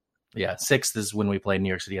 6th. Yeah, 6th is when we play New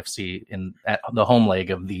York City FC at the home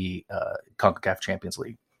leg of the CONCACAF Champions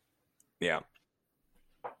League. Yeah.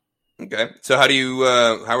 Okay. So how do you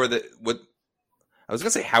how are the what I was gonna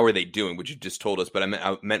say how are they doing, which you just told us, but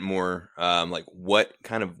I meant more like what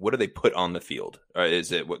do they put on the field? Or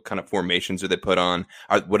is it what kind of formations are they put on?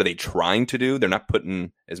 What are they trying to do? They're not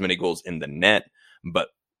putting as many goals in the net, but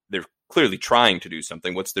they're clearly trying to do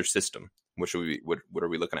something. What's their system? What are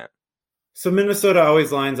we looking at? So Minnesota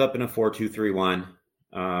always lines up in a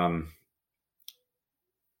 4-2-3-1.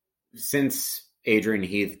 Since Adrian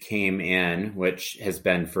Heath came in, which has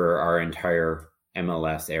been for our entire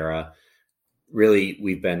MLS era, really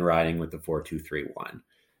we've been riding with the 4-2-3-1,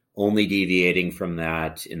 only deviating from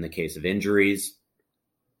that in the case of injuries,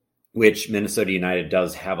 which Minnesota United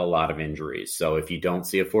does have a lot of injuries. So if you don't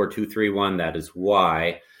see a 4-2-3-1, that is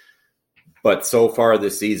why. But so far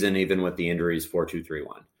this season, even with the injuries,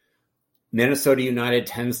 4-2-3-1. Minnesota United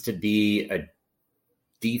tends to be a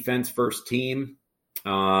defense-first team.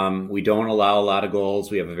 We don't allow a lot of goals.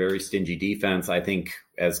 We have a very stingy defense. I think,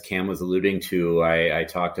 as Cam was alluding to, I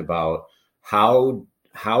talked about how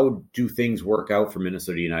do things work out for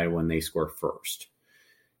Minnesota United when they score first.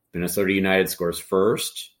 Minnesota United scores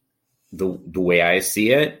first. The way I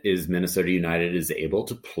see it is Minnesota United is able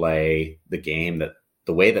to play the game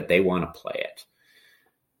the way that they want to play it.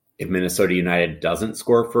 If Minnesota United doesn't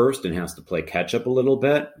score first and has to play catch up a little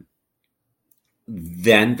bit,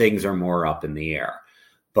 then things are more up in the air.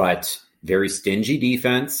 But very stingy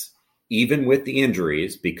defense, even with the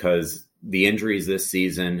injuries, because the injuries this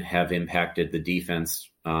season have impacted the defense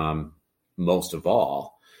most of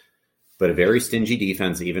all. But a very stingy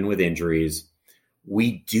defense, even with injuries.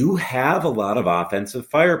 We do have a lot of offensive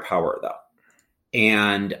firepower, though.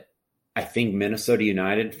 And I think Minnesota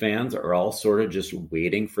United fans are all sort of just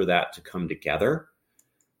waiting for that to come together.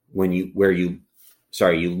 You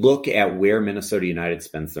look at where Minnesota United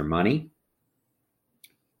spends their money,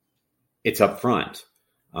 it's up front.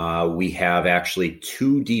 We have actually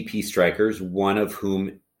 2 DP strikers, one of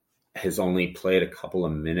whom has only played a couple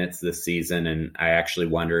of minutes this season, and I actually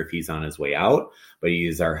wonder if he's on his way out, but he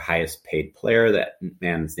is our highest paid player. That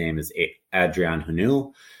man's name is Adrien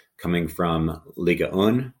Hunou, coming from Ligue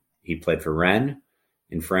 1. He played for Rennes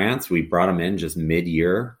in France. We brought him in just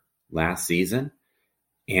mid-year last season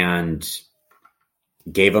and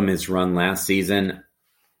gave him his run last season.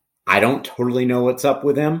 I don't totally know what's up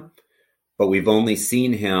with him, but we've only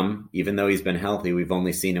seen him, even though he's been healthy, we've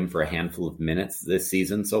only seen him for a handful of minutes this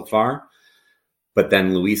season so far. But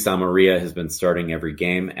then Luis Amaria has been starting every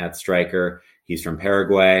game at striker. He's from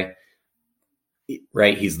Paraguay,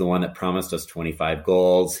 right? He's the one that promised us 25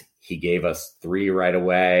 goals. He gave us 3 right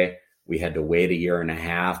away. We had to wait a year and a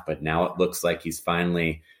half, but now it looks like he's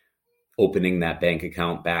finally opening that bank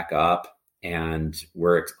account back up, and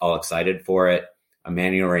we're all excited for it.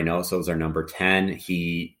 Emmanuel Reynoso is our number 10.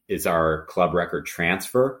 He is our club record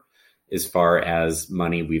transfer as far as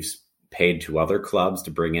money we've paid to other clubs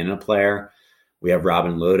to bring in a player. We have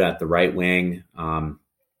Robin Lod at the right wing.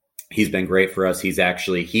 He's been great for us. He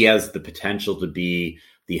has the potential to be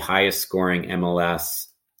the highest scoring MLS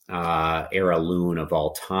era Loon of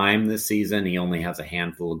all time this season. He only has a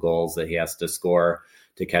handful of goals that he has to score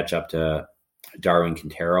to catch up to Darwin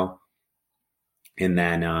Quintero. And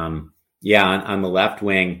then, on the left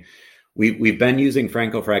wing, we've been using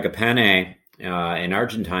Franco Fragapane in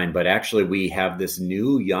Argentine, but actually we have this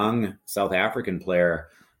new young South African player,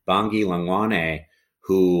 Bongi Langwane,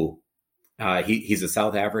 who he's a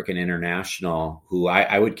South African international who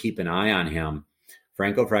I would keep an eye on him.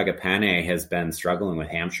 Franco Fragapane has been struggling with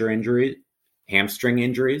hamstring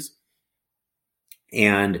injuries.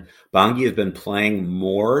 And Bongi has been playing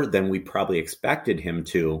more than we probably expected him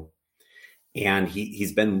to. And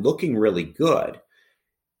he's been looking really good.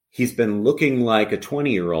 He's been looking like a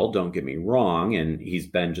 20-year-old, don't get me wrong, and he's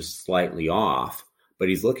been just slightly off. But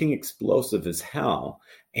he's looking explosive as hell.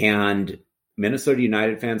 And Minnesota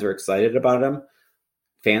United fans are excited about him.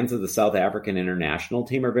 Fans of the South African international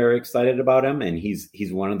team are very excited about him, and he's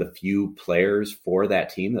one of the few players for that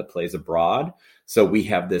team that plays abroad. So we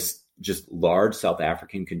have this just large South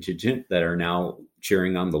African contingent that are now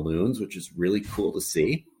cheering on the Loons, which is really cool to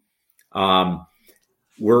see.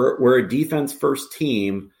 We're a defense first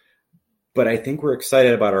team, but I think we're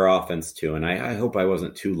excited about our offense too. And I hope I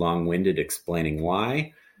wasn't too long-winded explaining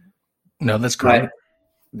why. No, that's great. But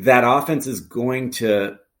that offense is going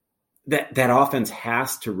to that offense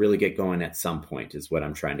has to really get going at some point is what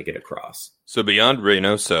I'm trying to get across. So beyond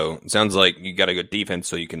Reynoso, it sounds like you got a good defense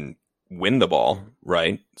so you can win the ball,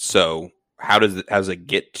 right? So how does it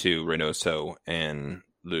get to Reynoso and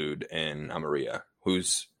Lod and Amaria?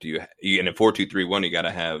 You in a 4-2-3-1, you got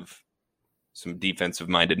to have some defensive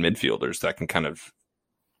minded midfielders that can kind of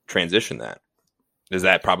transition that. Is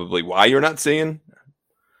that probably why you're not seeing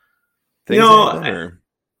things? No,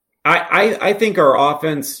 I think our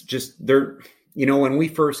offense when we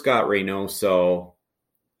first got Reynoso,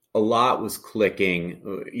 a lot was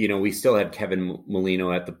clicking. We still had Kevin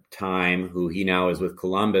Molino at the time, who he now is with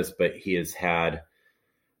Columbus, but he has had, I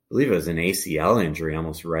believe it was an ACL injury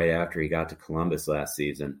almost right after he got to Columbus last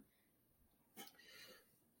season.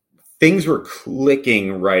 Things were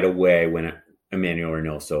clicking right away when Emmanuel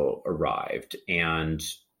Reynoso arrived, and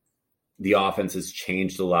the offense has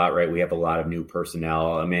changed a lot, right? We have a lot of new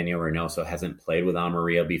personnel. Emmanuel Reynoso hasn't played with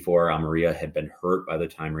Amaria before. Amaria had been hurt by the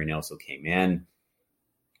time Reynoso came in.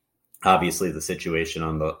 Obviously, the situation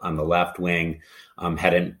on the left wing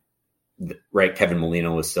hadn't, right? Kevin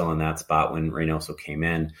Molino was still in that spot when Reynoso came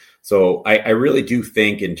in. So I really do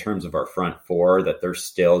think in terms of our front four that they're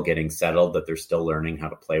still getting settled, that they're still learning how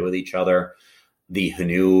to play with each other. The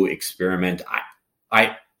Hanu experiment,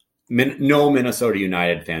 no Minnesota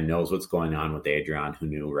United fan knows what's going on with Adrian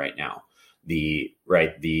Hanu right now. The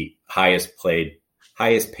highest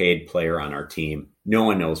paid player on our team. No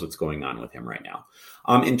one knows what's going on with him right now.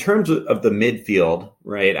 In terms of the midfield,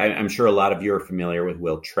 right? I'm sure a lot of you are familiar with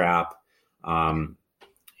Will Trapp.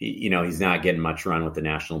 He's not getting much run with the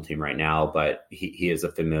national team right now, but he is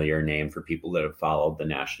a familiar name for people that have followed the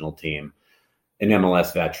national team. An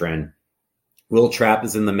MLS veteran. Will Trapp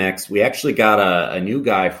is in the mix. We actually got a new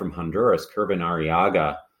guy from Honduras, Kervin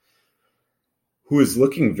Arriaga, who is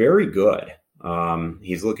looking very good.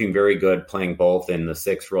 He's looking very good playing both in the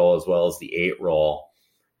 6 role as well as the 8 role.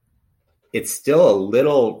 It's still a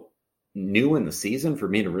little new in the season for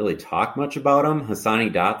me to really talk much about him. Hassani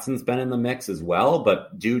Dotson's been in the mix as well,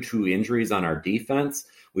 but due to injuries on our defense,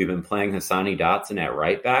 we've been playing Hassani Dotson at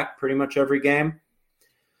right back pretty much every game.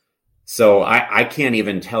 So I can't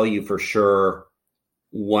even tell you for sure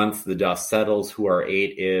once the dust settles who our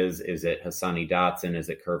 8 is. Is it Hassani Dotson? Is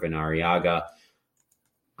it Kervin Arriaga?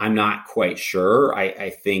 I'm not quite sure. I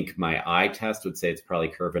think my eye test would say it's probably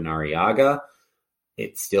Kervin Arriaga.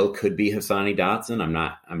 It still could be Hassani Dotson.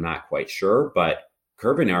 I'm not quite sure, but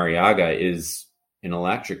Kervin Arriaga is an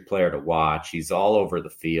electric player to watch. He's all over the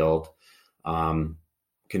field,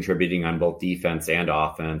 contributing on both defense and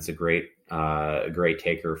offense. A great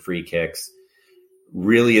taker of free kicks.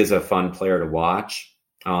 Really is a fun player to watch.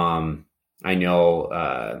 I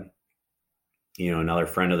know, another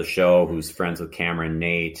friend of the show who's friends with Cameron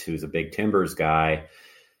Nate, who's a big Timbers guy.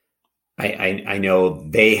 I know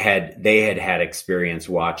they had experience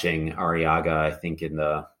watching Arriaga, I think in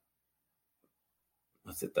the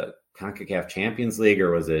CONCACAF Champions League,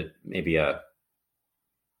 or was it maybe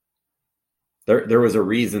there was a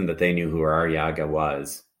reason that they knew who Arriaga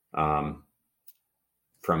was, from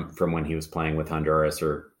when he was playing with Honduras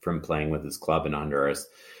or from playing with his club in Honduras.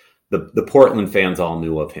 The Portland fans all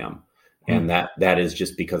knew of him. And that is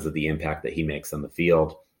just because of the impact that he makes on the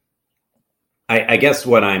field. I guess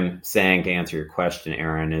what I'm saying to answer your question,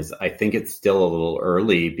 Aaron, is I think it's still a little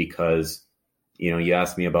early because, you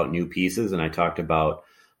asked me about new pieces and I talked about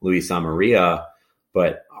Luis Amaria,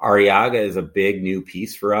 but Arriaga is a big new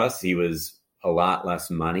piece for us. He was a lot less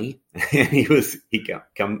money and he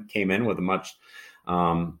came in with a much,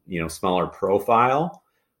 smaller profile.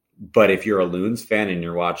 But if you're a Loons fan and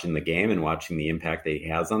you're watching the game and watching the impact that he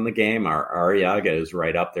has on the game, our Arriaga is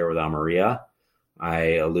right up there with Amaria.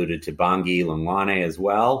 I alluded to Bongi Lengwane as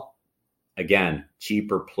well. Again,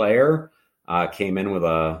 cheaper player, came in with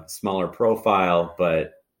a smaller profile,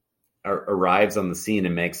 but arrives on the scene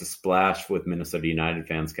and makes a splash with Minnesota United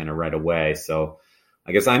fans kind of right away. So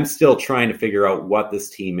I guess I'm still trying to figure out what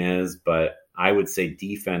this team is, but I would say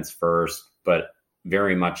defense first, but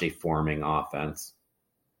very much a forming offense.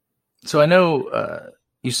 So I know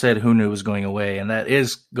you said Hunu was going away, and that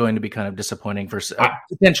is going to be kind of disappointing for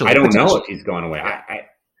potentially. I don't know if he's going away.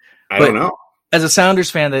 I don't know. As a Sounders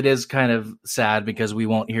fan, that is kind of sad because we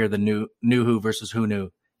won't hear the new who versus who knew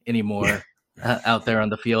anymore out there on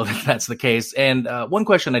the field if that's the case. And one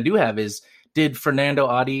question I do have is, did Fernando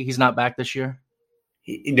Adi, he's not back this year?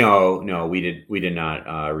 No, we did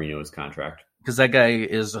not renew his contract. Because that guy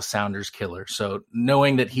is a Sounders killer. So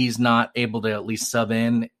knowing that he's not able to at least sub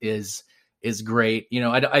in is great. You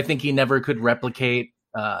know, I think he never could replicate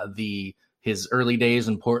his early days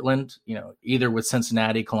in Portland, you know, either with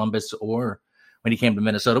Cincinnati, Columbus, or when he came to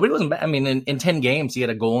Minnesota. But he wasn't bad. I mean, in 10 games, he had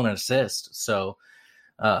a goal and an assist. So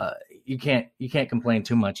you can't complain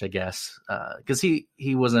too much, I guess, because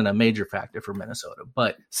he wasn't a major factor for Minnesota.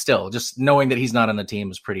 But still, just knowing that he's not on the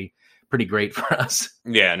team is pretty great for us.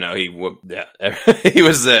 Yeah, no, he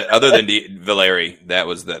was other than Valeri, that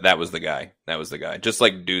was the guy. That was the guy. Just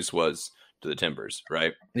like Deuce was to the Timbers,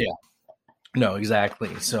 right? Yeah. No,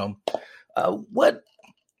 exactly. So,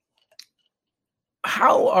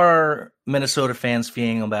 how are Minnesota fans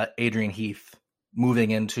feeling about Adrian Heath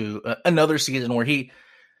moving into another season where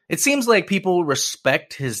it seems like people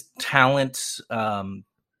respect his talent,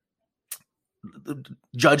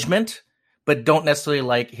 judgment, but don't necessarily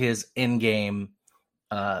like his in-game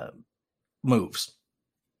moves?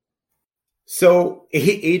 So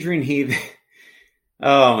Adrian Heath,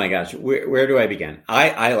 oh my gosh, where do I begin?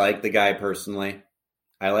 I like the guy personally.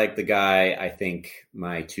 I like the guy. I think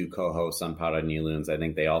my two co-hosts on Pod on New Loons, I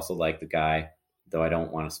think they also like the guy, though I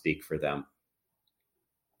don't want to speak for them.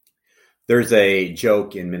 There's a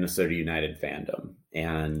joke in Minnesota United fandom,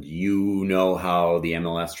 and you know how the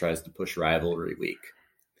MLS tries to push rivalry week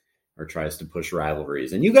or tries to push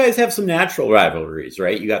rivalries. And you guys have some natural rivalries,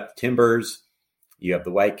 right? You got the Timbers, you have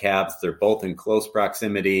the Whitecaps. They're both in close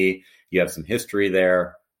proximity. You have some history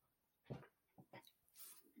there.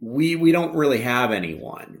 We don't really have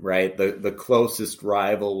anyone, right? The closest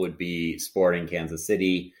rival would be Sporting Kansas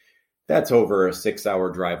City. That's over a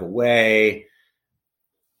 6-hour drive away.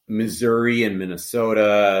 Missouri and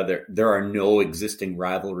Minnesota, there are no existing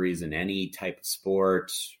rivalries in any type of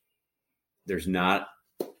sport. There's not,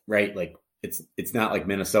 right? Like it's not like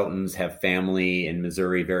Minnesotans have family in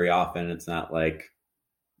Missouri very often. It's not like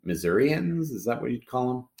Missourians. Is that what you'd call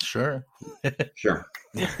them? Sure. Sure.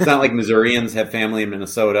 It's not like Missourians have family in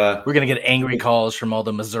Minnesota. We're going to get angry calls from all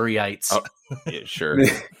the Missouriites. Oh, yeah, sure.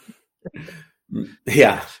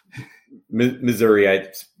 Yeah. Missouri,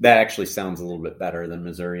 that actually sounds a little bit better than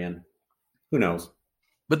Missourian. Who knows?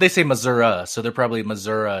 But they say Missouri, so they're probably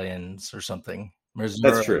Missourians or something.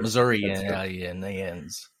 That's true.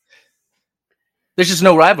 Missourians. There's just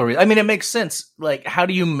no rivalry. I mean, it makes sense. Like, how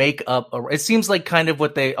do you make up it seems like kind of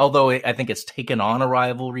what although I think it's taken on a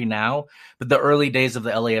rivalry now, but the early days of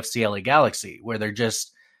the LAFC, LA Galaxy, where they're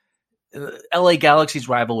just LA Galaxy's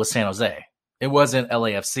rival was San Jose. It wasn't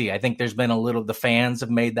LAFC. I think there's been the fans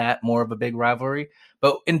have made that more of a big rivalry.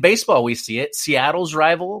 But in baseball, we see it. Seattle's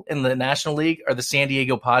rival in the National League are the San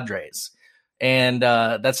Diego Padres. And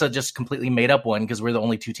that's a just completely made up one because we're the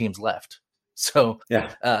only two teams left. So,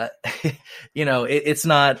 yeah, it's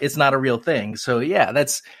not a real thing. So, yeah,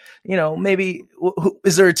 that's, maybe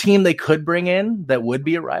is there a team they could bring in that would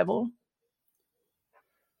be a rival?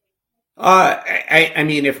 I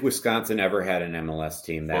mean, if Wisconsin ever had an MLS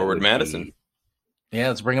team, that Forward Madison. Yeah,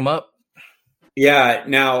 let's bring them up. Yeah.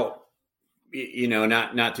 Now,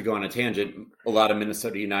 not to go on a tangent, a lot of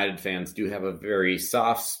Minnesota United fans do have a very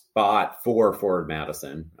soft spot for Forward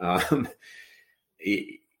Madison. There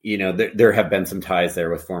have been some ties there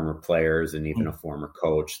with former players and even a former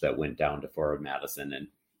coach that went down to Forward Madison. And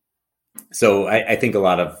so I think a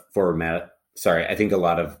lot of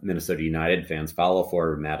Minnesota United fans follow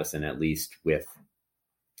Forward Madison, at least with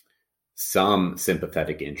some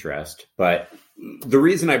sympathetic interest. But the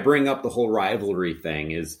reason I bring up the whole rivalry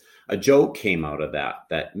thing is a joke came out of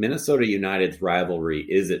that Minnesota United's rivalry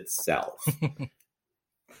is itself.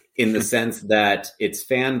 In the sense that its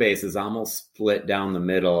fan base is almost split down the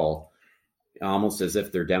middle, almost as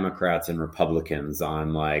if they're Democrats and Republicans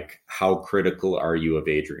on like, how critical are you of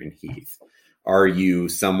Adrian Heath? Are you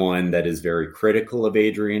someone that is very critical of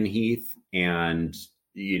Adrian Heath and,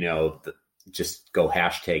 just go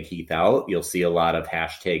hashtag Heath out? You'll see a lot of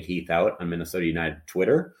hashtag Heath out on Minnesota United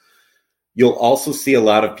Twitter. You'll also see a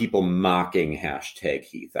lot of people mocking hashtag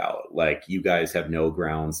Heath out. Like, you guys have no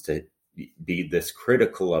grounds to be this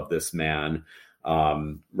critical of this man.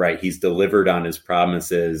 Right. He's delivered on his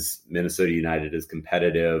promises. Minnesota United is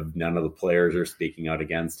competitive. None of the players are speaking out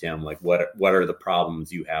against him. Like, what are the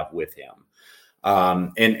problems you have with him?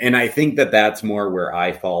 And I think that's more where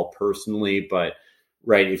I fall personally, but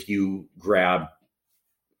right. If you grab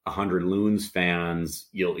 100 Loons fans,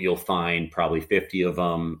 you'll find probably 50 of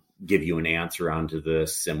them give you an answer onto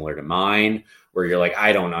this similar to mine, where you're like,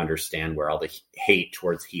 I don't understand where all the hate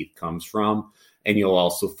towards Heath comes from. And you'll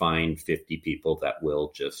also find 50 people that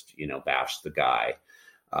will just, bash the guy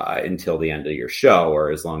until the end of your show,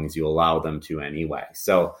 or as long as you allow them to anyway.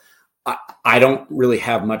 So I don't really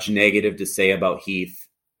have much negative to say about Heath.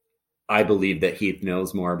 I believe that Heath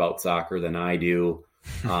knows more about soccer than I do.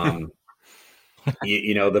 The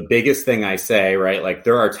biggest thing I say, right? Like,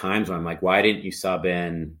 there are times when I'm like, why didn't you sub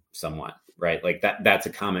in someone, right? Like that's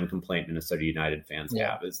a common complaint Minnesota United fans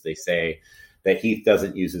have, is they say that Heath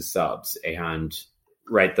doesn't use his subs. And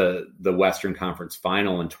right, the Western Conference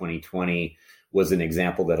final in 2020 was an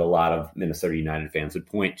example that a lot of Minnesota United fans would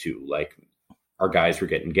point to. Like, our guys were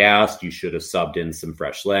getting gassed. You should have subbed in some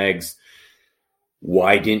fresh legs.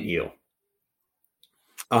 Why didn't you?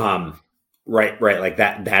 Right. Like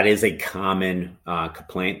that is a common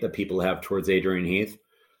complaint that people have towards Adrian Heath.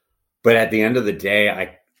 But at the end of the day,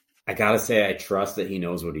 I gotta say, I trust that he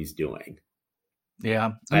knows what he's doing.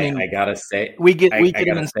 Yeah. I gotta say,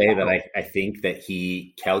 I think that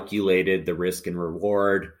he calculated the risk and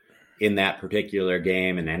reward in that particular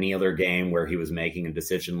game and any other game where he was making a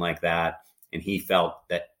decision like that. And he felt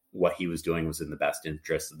that what he was doing was in the best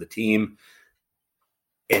interest of the team.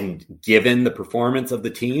 And given the performance of the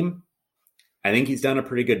team, I think he's done a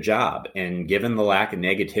pretty good job. And given the lack of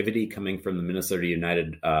negativity coming from the Minnesota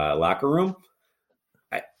United locker room,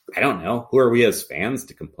 I don't know. Who are we as fans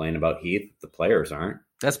to complain about Heath? The players aren't.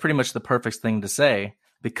 That's pretty much the perfect thing to say,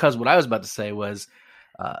 because what I was about to say was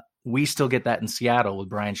we still get that in Seattle with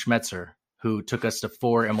Brian Schmetzer, who took us to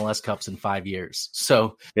 4 MLS Cups in 5 years.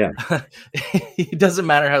 So yeah, it doesn't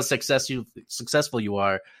matter how successful you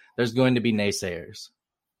are. There's going to be naysayers.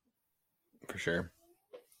 For sure.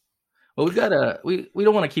 Well, we've got we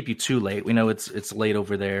don't want to keep you too late. We know it's late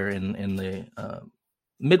over there in the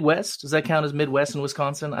Midwest. Does that count as Midwest in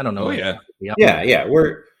Wisconsin? I don't know. Oh yeah. Yeah.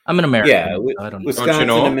 I'm an American. Yeah, I don't know. Wisconsin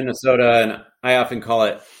and Minnesota, and I often call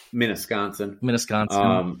it Minnesconsin.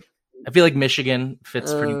 I feel like Michigan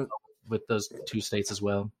fits pretty well with those two states as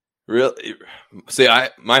well. Really? See,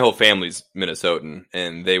 my whole family's Minnesotan,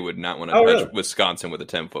 and they would not want to touch Wisconsin with a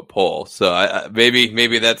 10-foot pole. So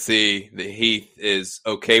maybe that's the Heath is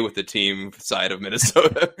okay with the team side of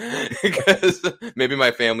Minnesota, because maybe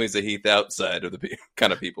my family's a Heath outside of the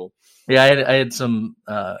kind of people. Yeah, I had some.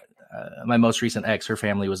 My most recent ex, her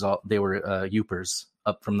family was they were Yoopers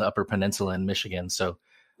up from the Upper Peninsula in Michigan. So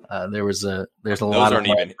there's a lot of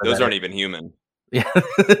those aren't even human. Yeah,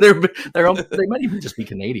 they might even just be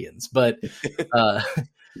Canadians, but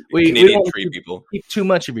we don't people keep too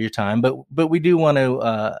much of your time. But we do want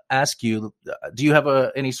to ask you: do you have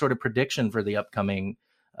any sort of prediction for the upcoming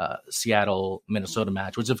Seattle Minnesota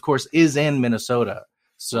match, which of course is in Minnesota?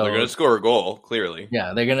 So they're going to score a goal, clearly.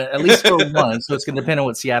 Yeah, they're going to at least score one. So it's going to depend on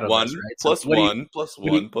what Seattle does, right? Plus one. What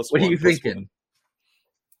are you thinking?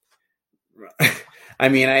 I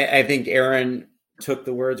mean, I think Aaron took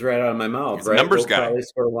the words right out of my mouth. He's right? Numbers They'll guy. Probably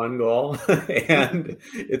score one goal, and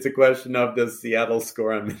it's a question of, does Seattle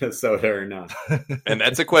score on Minnesota or not? And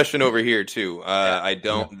that's a question over here too. I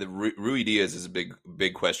don't. The Rui Diaz is a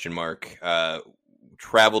big question mark.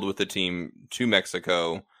 Traveled with the team to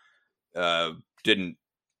Mexico. Didn't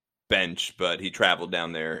bench, but he traveled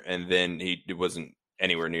down there, and then he wasn't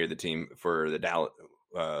anywhere near the team for the Dallas.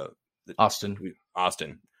 Austin.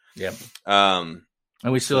 Yeah.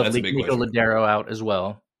 And we still have Nico Ladero out as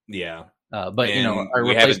well. Yeah. But, our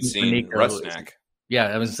we haven't seen Nico, Rusnak. Yeah,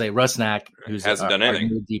 I was going to say Rusnak, who's hasn't done anything.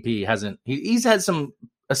 New DP, hasn't. He's had some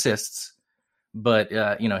assists, but,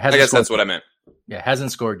 hasn't. I guess that's what I meant. Yeah,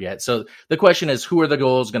 hasn't scored yet. So the question is, who are the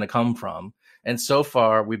goals going to come from? And so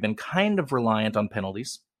far, we've been kind of reliant on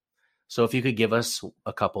penalties. So if you could give us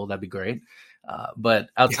a couple, that'd be great. But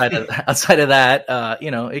outside of that,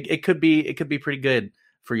 it could be pretty good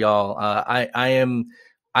for y'all. I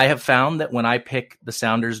have found that when I pick the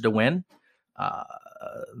Sounders to win,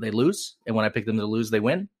 they lose, and when I pick them to lose, they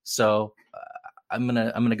win. So I'm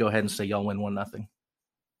gonna go ahead and say y'all win 1-0.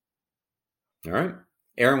 All right,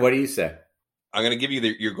 Aaron, what do you say? I'm going to give you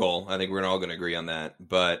your goal. I think we're all going to agree on that.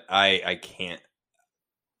 But I can't.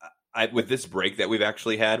 With this break that we've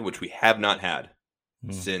actually had, which we have not had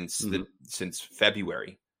since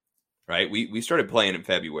February, right? We started playing in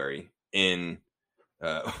February in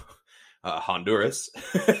Honduras.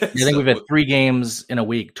 I think we've had 3 games in a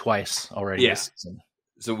week twice already. Yeah. This season.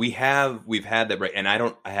 So we've had that break, and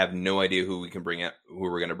I have no idea who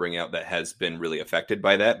we're going to bring out that has been really affected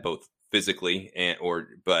by that, both physically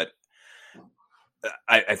but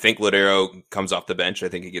I think Ladero comes off the bench. I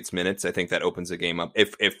think he gets minutes. I think that opens the game up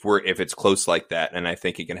if it's close like that, and I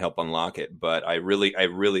think he can help unlock it. But I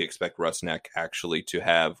really expect Rusnak actually to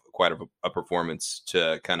have quite a performance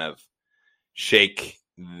to kind of shake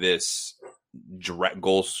this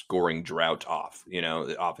goal scoring drought off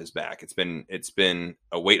his back. It's been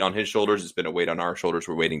a weight on his shoulders. It's been a weight on our shoulders.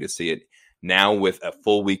 We're waiting to see it now with a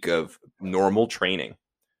full week of normal training.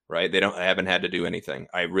 Right? They haven't had to do anything.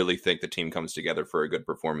 I really think the team comes together for a good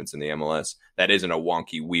performance in the MLS. That isn't a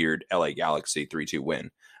wonky, weird LA Galaxy 3-2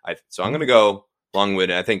 win. So I'm going to go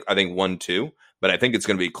long-winded. I think 1-2, but I think it's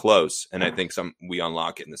going to be close, and I think we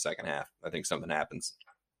unlock it in the second half. I think something happens.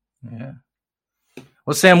 Yeah.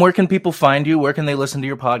 Well, Sam, where can people find you? Where can they listen to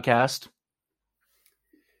your podcast?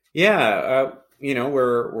 Yeah,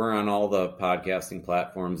 we're on all the podcasting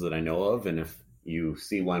platforms that I know of, and if you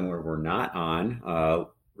see one where we're not on,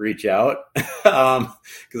 reach out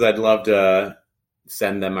because I'd love to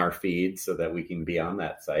send them our feed so that we can be on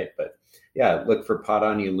that site. But yeah, look for Pot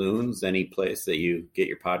on You Loons, any place that you get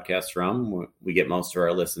your podcasts from. We get most of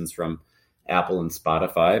our listens from Apple and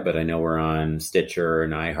Spotify, but I know we're on Stitcher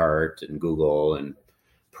and iHeart and Google and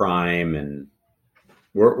Prime, and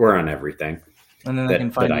we're on everything. And then they can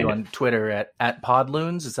find you on Twitter at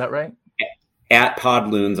Podloons. Is that right? At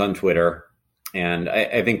Podloons on Twitter. And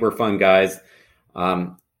I think we're fun guys.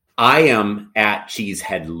 I am at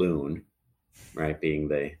Cheesehead Loon, right? Being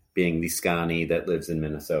the Scotty that lives in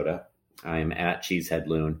Minnesota. I am at Cheesehead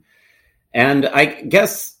Loon. And I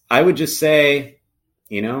guess I would just say,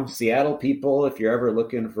 Seattle people, if you're ever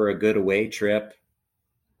looking for a good away trip,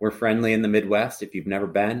 we're friendly in the Midwest. If you've never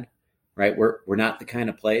been, right? We're not the kind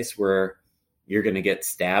of place where you're going to get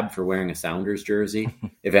stabbed for wearing a Sounders jersey.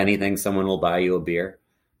 If anything, someone will buy you a beer.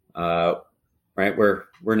 Right? We're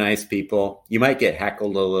nice people. You might get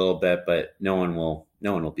heckled a little bit, but no one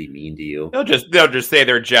will be mean to you. They'll just say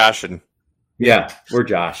they're joshing. Yeah, we're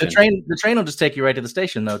joshing. The train will just take you right to the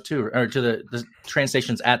station though, too, or to the train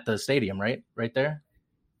stations at the stadium, right? Right there.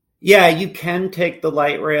 Yeah, you can take the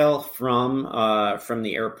light rail from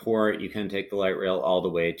the airport. You can take the light rail all the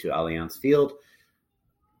way to Allianz Field.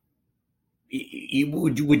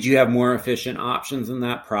 Would you have more efficient options than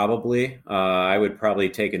that? Probably. I would probably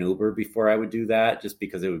take an Uber before I would do that, just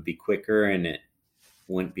because it would be quicker and it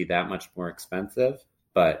wouldn't be that much more expensive.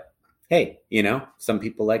 But hey, some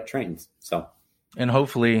people like trains. So, and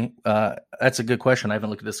hopefully, that's a good question. I haven't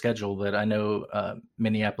looked at the schedule, but I know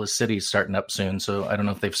Minneapolis City's starting up soon. So I don't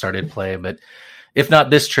know if they've started play, but if not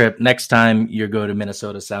this trip, next time you go to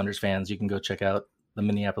Minnesota Sounders fans, you can go check out the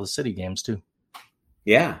Minneapolis City games too.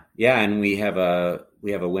 Yeah, and we have a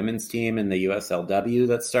women's team in the USLW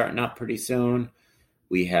that's starting up pretty soon.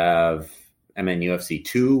 We have MNUFC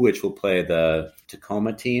 2, which will play the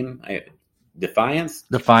Tacoma team. Defiance.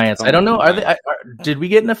 Tacoma. I don't know. Did we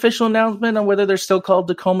get an official announcement on whether they're still called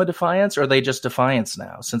Tacoma Defiance, or are they just Defiance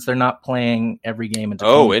now, since they're not playing every game in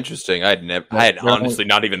Tacoma? Oh, interesting. I had honestly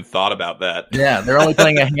not even thought about that. Yeah, they're only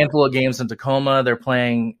playing a handful of games in Tacoma. They're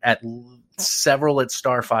playing at several at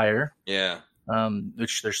Starfire. Yeah.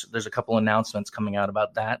 Which there's a couple announcements coming out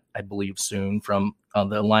about that, I believe, soon from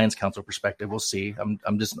the Alliance Council perspective. We'll see.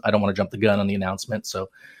 I don't want to jump the gun on the announcement, so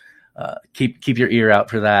keep your ear out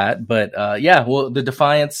for that. But well, the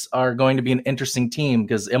Defiance are going to be an interesting team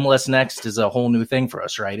because MLS Next is a whole new thing for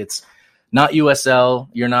us, right? It's not USL.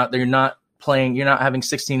 You're not having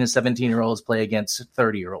 16 and 17-year-olds play against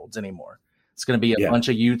 30-year-olds anymore. It's going to be a bunch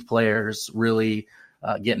of youth players really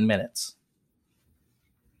getting minutes.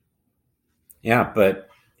 Yeah, but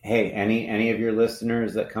hey, any of your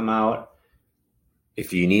listeners that come out,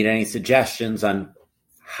 if you need any suggestions on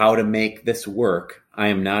how to make this work, I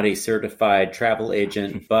am not a certified travel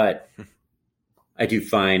agent, but I do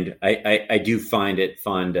find it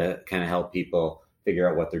fun to kind of help people figure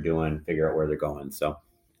out what they're doing, figure out where they're going. So,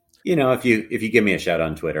 if you give me a shout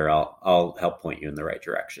on Twitter, I'll help point you in the right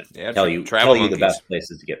direction. Yeah, tell you the best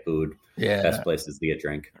places to get food. Yeah. Best places to get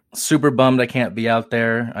drink. Super bummed I can't be out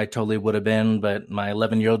there. I totally would have been, but my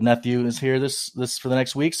 11-year-old nephew is here this for the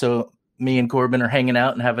next week. So me and Corbin are hanging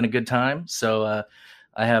out and having a good time. So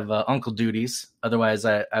I have uncle duties. Otherwise,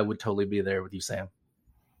 I would totally be there with you, Sam.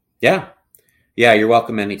 Yeah. Yeah, you're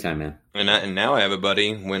welcome anytime, man. And now I have a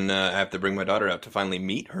buddy when I have to bring my daughter out to finally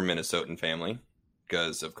meet her Minnesotan family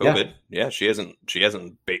because of COVID. Yeah, she hasn't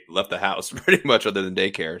left the house pretty much other than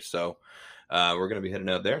daycare. So we're going to be heading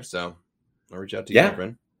out there. So I'll reach out to you, my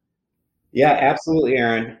friend. Yeah, absolutely,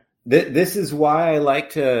 Aaron. This is why I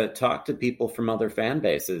like to talk to people from other fan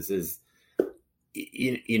bases is,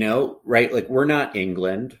 right? Like, we're not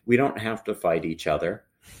England. We don't have to fight each other.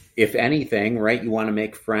 if anything, right, you want to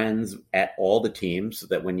make friends at all the teams so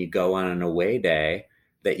that when you go on an away day,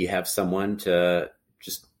 that you have someone to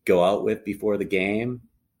just go out with before the game,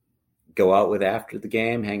 go out with after the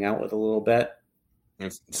game, hang out with a little bit.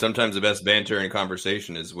 Sometimes the best banter and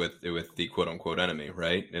conversation is with the quote unquote enemy,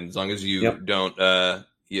 right? And as long as you don't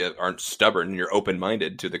you aren't stubborn and you're open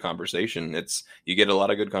minded to the conversation, you get a lot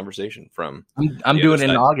of good conversation from. I'm doing it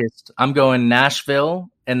in August. I'm going Nashville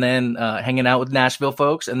and then hanging out with Nashville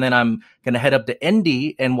folks, and then I'm gonna head up to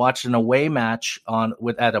Indy and watch an away match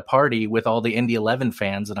at a party with all the Indy 11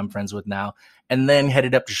 fans that I'm friends with now, and then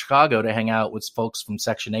headed up to Chicago to hang out with folks from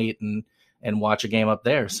Section 8 and watch a game up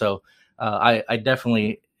there. So I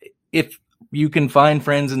definitely, if you can find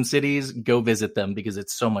friends in cities, go visit them because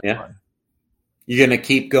it's so much fun. You're gonna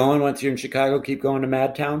keep going once you're in Chicago. Keep going to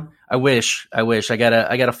Madtown. I wish. I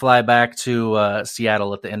gotta fly back to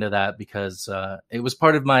Seattle at the end of that because it was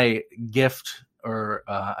part of my gift, or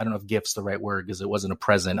I don't know if gift's the right word because it wasn't a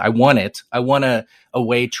present. I won it. I won a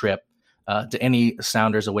away trip to any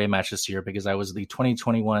Sounders away match this year because I was the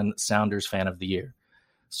 2021 Sounders Fan of the Year.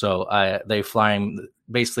 So they're flying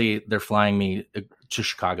me to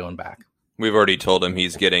Chicago and back. We've already told him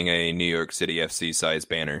he's getting a New York City FC size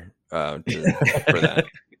banner for that.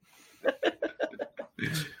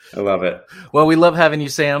 I love it. Well, we love having you,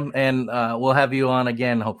 Sam, and we'll have you on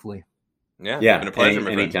again, hopefully. Yeah, been a pleasure,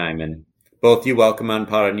 anytime. And both you welcome on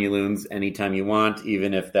Pod on You Loons anytime you want,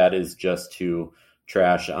 even if that is just to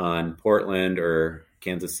trash on Portland or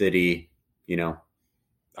Kansas City, you know.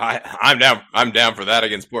 I'm down. I'm down for that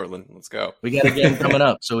against Portland. Let's go. We got a game coming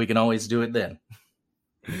up, so we can always do it then.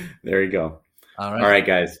 There you go. All right,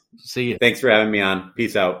 guys. See you. Thanks for having me on.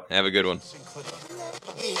 Peace out. Have a good one.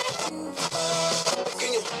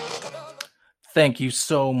 Thank you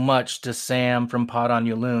so much to Sam from Pod on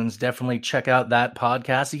You Loons. Definitely check out that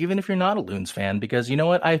podcast, even if you're not a Loons fan, because you know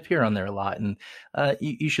what? I appear on there a lot, and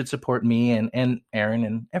you should support me and Aaron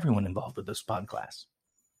and everyone involved with this podcast.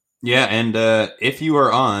 Yeah, and if you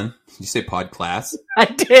are on, did you say pod class? I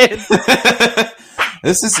did.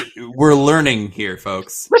 We're learning here,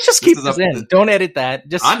 folks. Let's just keep this in. Don't edit that.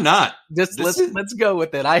 I'm not. Let's go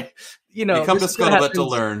with it. You come to Scuttlebutt to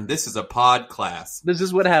learn. This is a pod class. This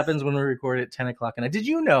is what happens when we record at 10 o'clock at night. Did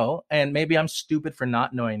you know, and maybe I'm stupid for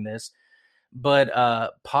not knowing this, but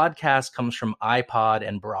podcast comes from iPod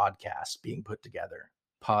and broadcast being put together.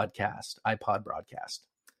 Podcast, iPod broadcast.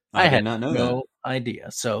 I had no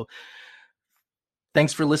idea. So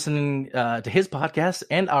thanks for listening to his podcast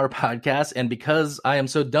and our podcast. And because I am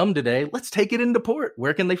so dumb today, let's take it into port.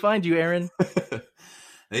 Where can they find you, Aaron?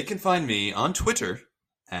 They can find me on Twitter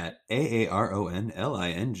at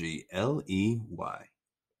AARONLINGLEY.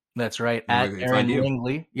 That's right. At Aaron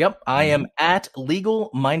Langley. Yep. I am at Legal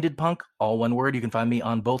Minded Punk, all one word. You can find me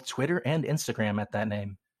on both Twitter and Instagram at that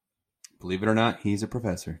name. Believe it or not, he's a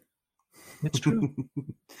professor. It's true.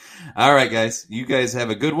 All right, guys. You guys have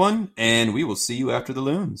a good one, and we will see you after the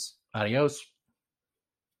Loons. Adios.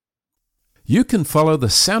 You can follow the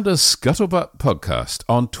Sounders Scuttlebutt podcast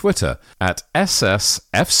on Twitter at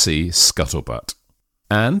SSFC Scuttlebutt.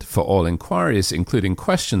 And for all inquiries, including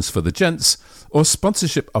questions for the gents or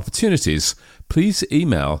sponsorship opportunities, please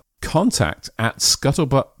email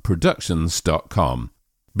contact@scuttlebuttproductions.com.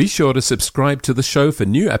 Be sure to subscribe to the show for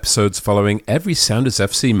new episodes following every Sounders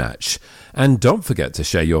FC match. And don't forget to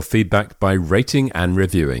share your feedback by rating and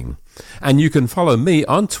reviewing. And you can follow me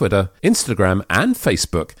on Twitter, Instagram, and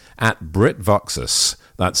Facebook at BritVoxus.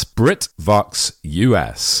 That's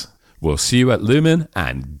BritVoxUS. We'll see you at Lumen,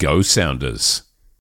 and go Sounders.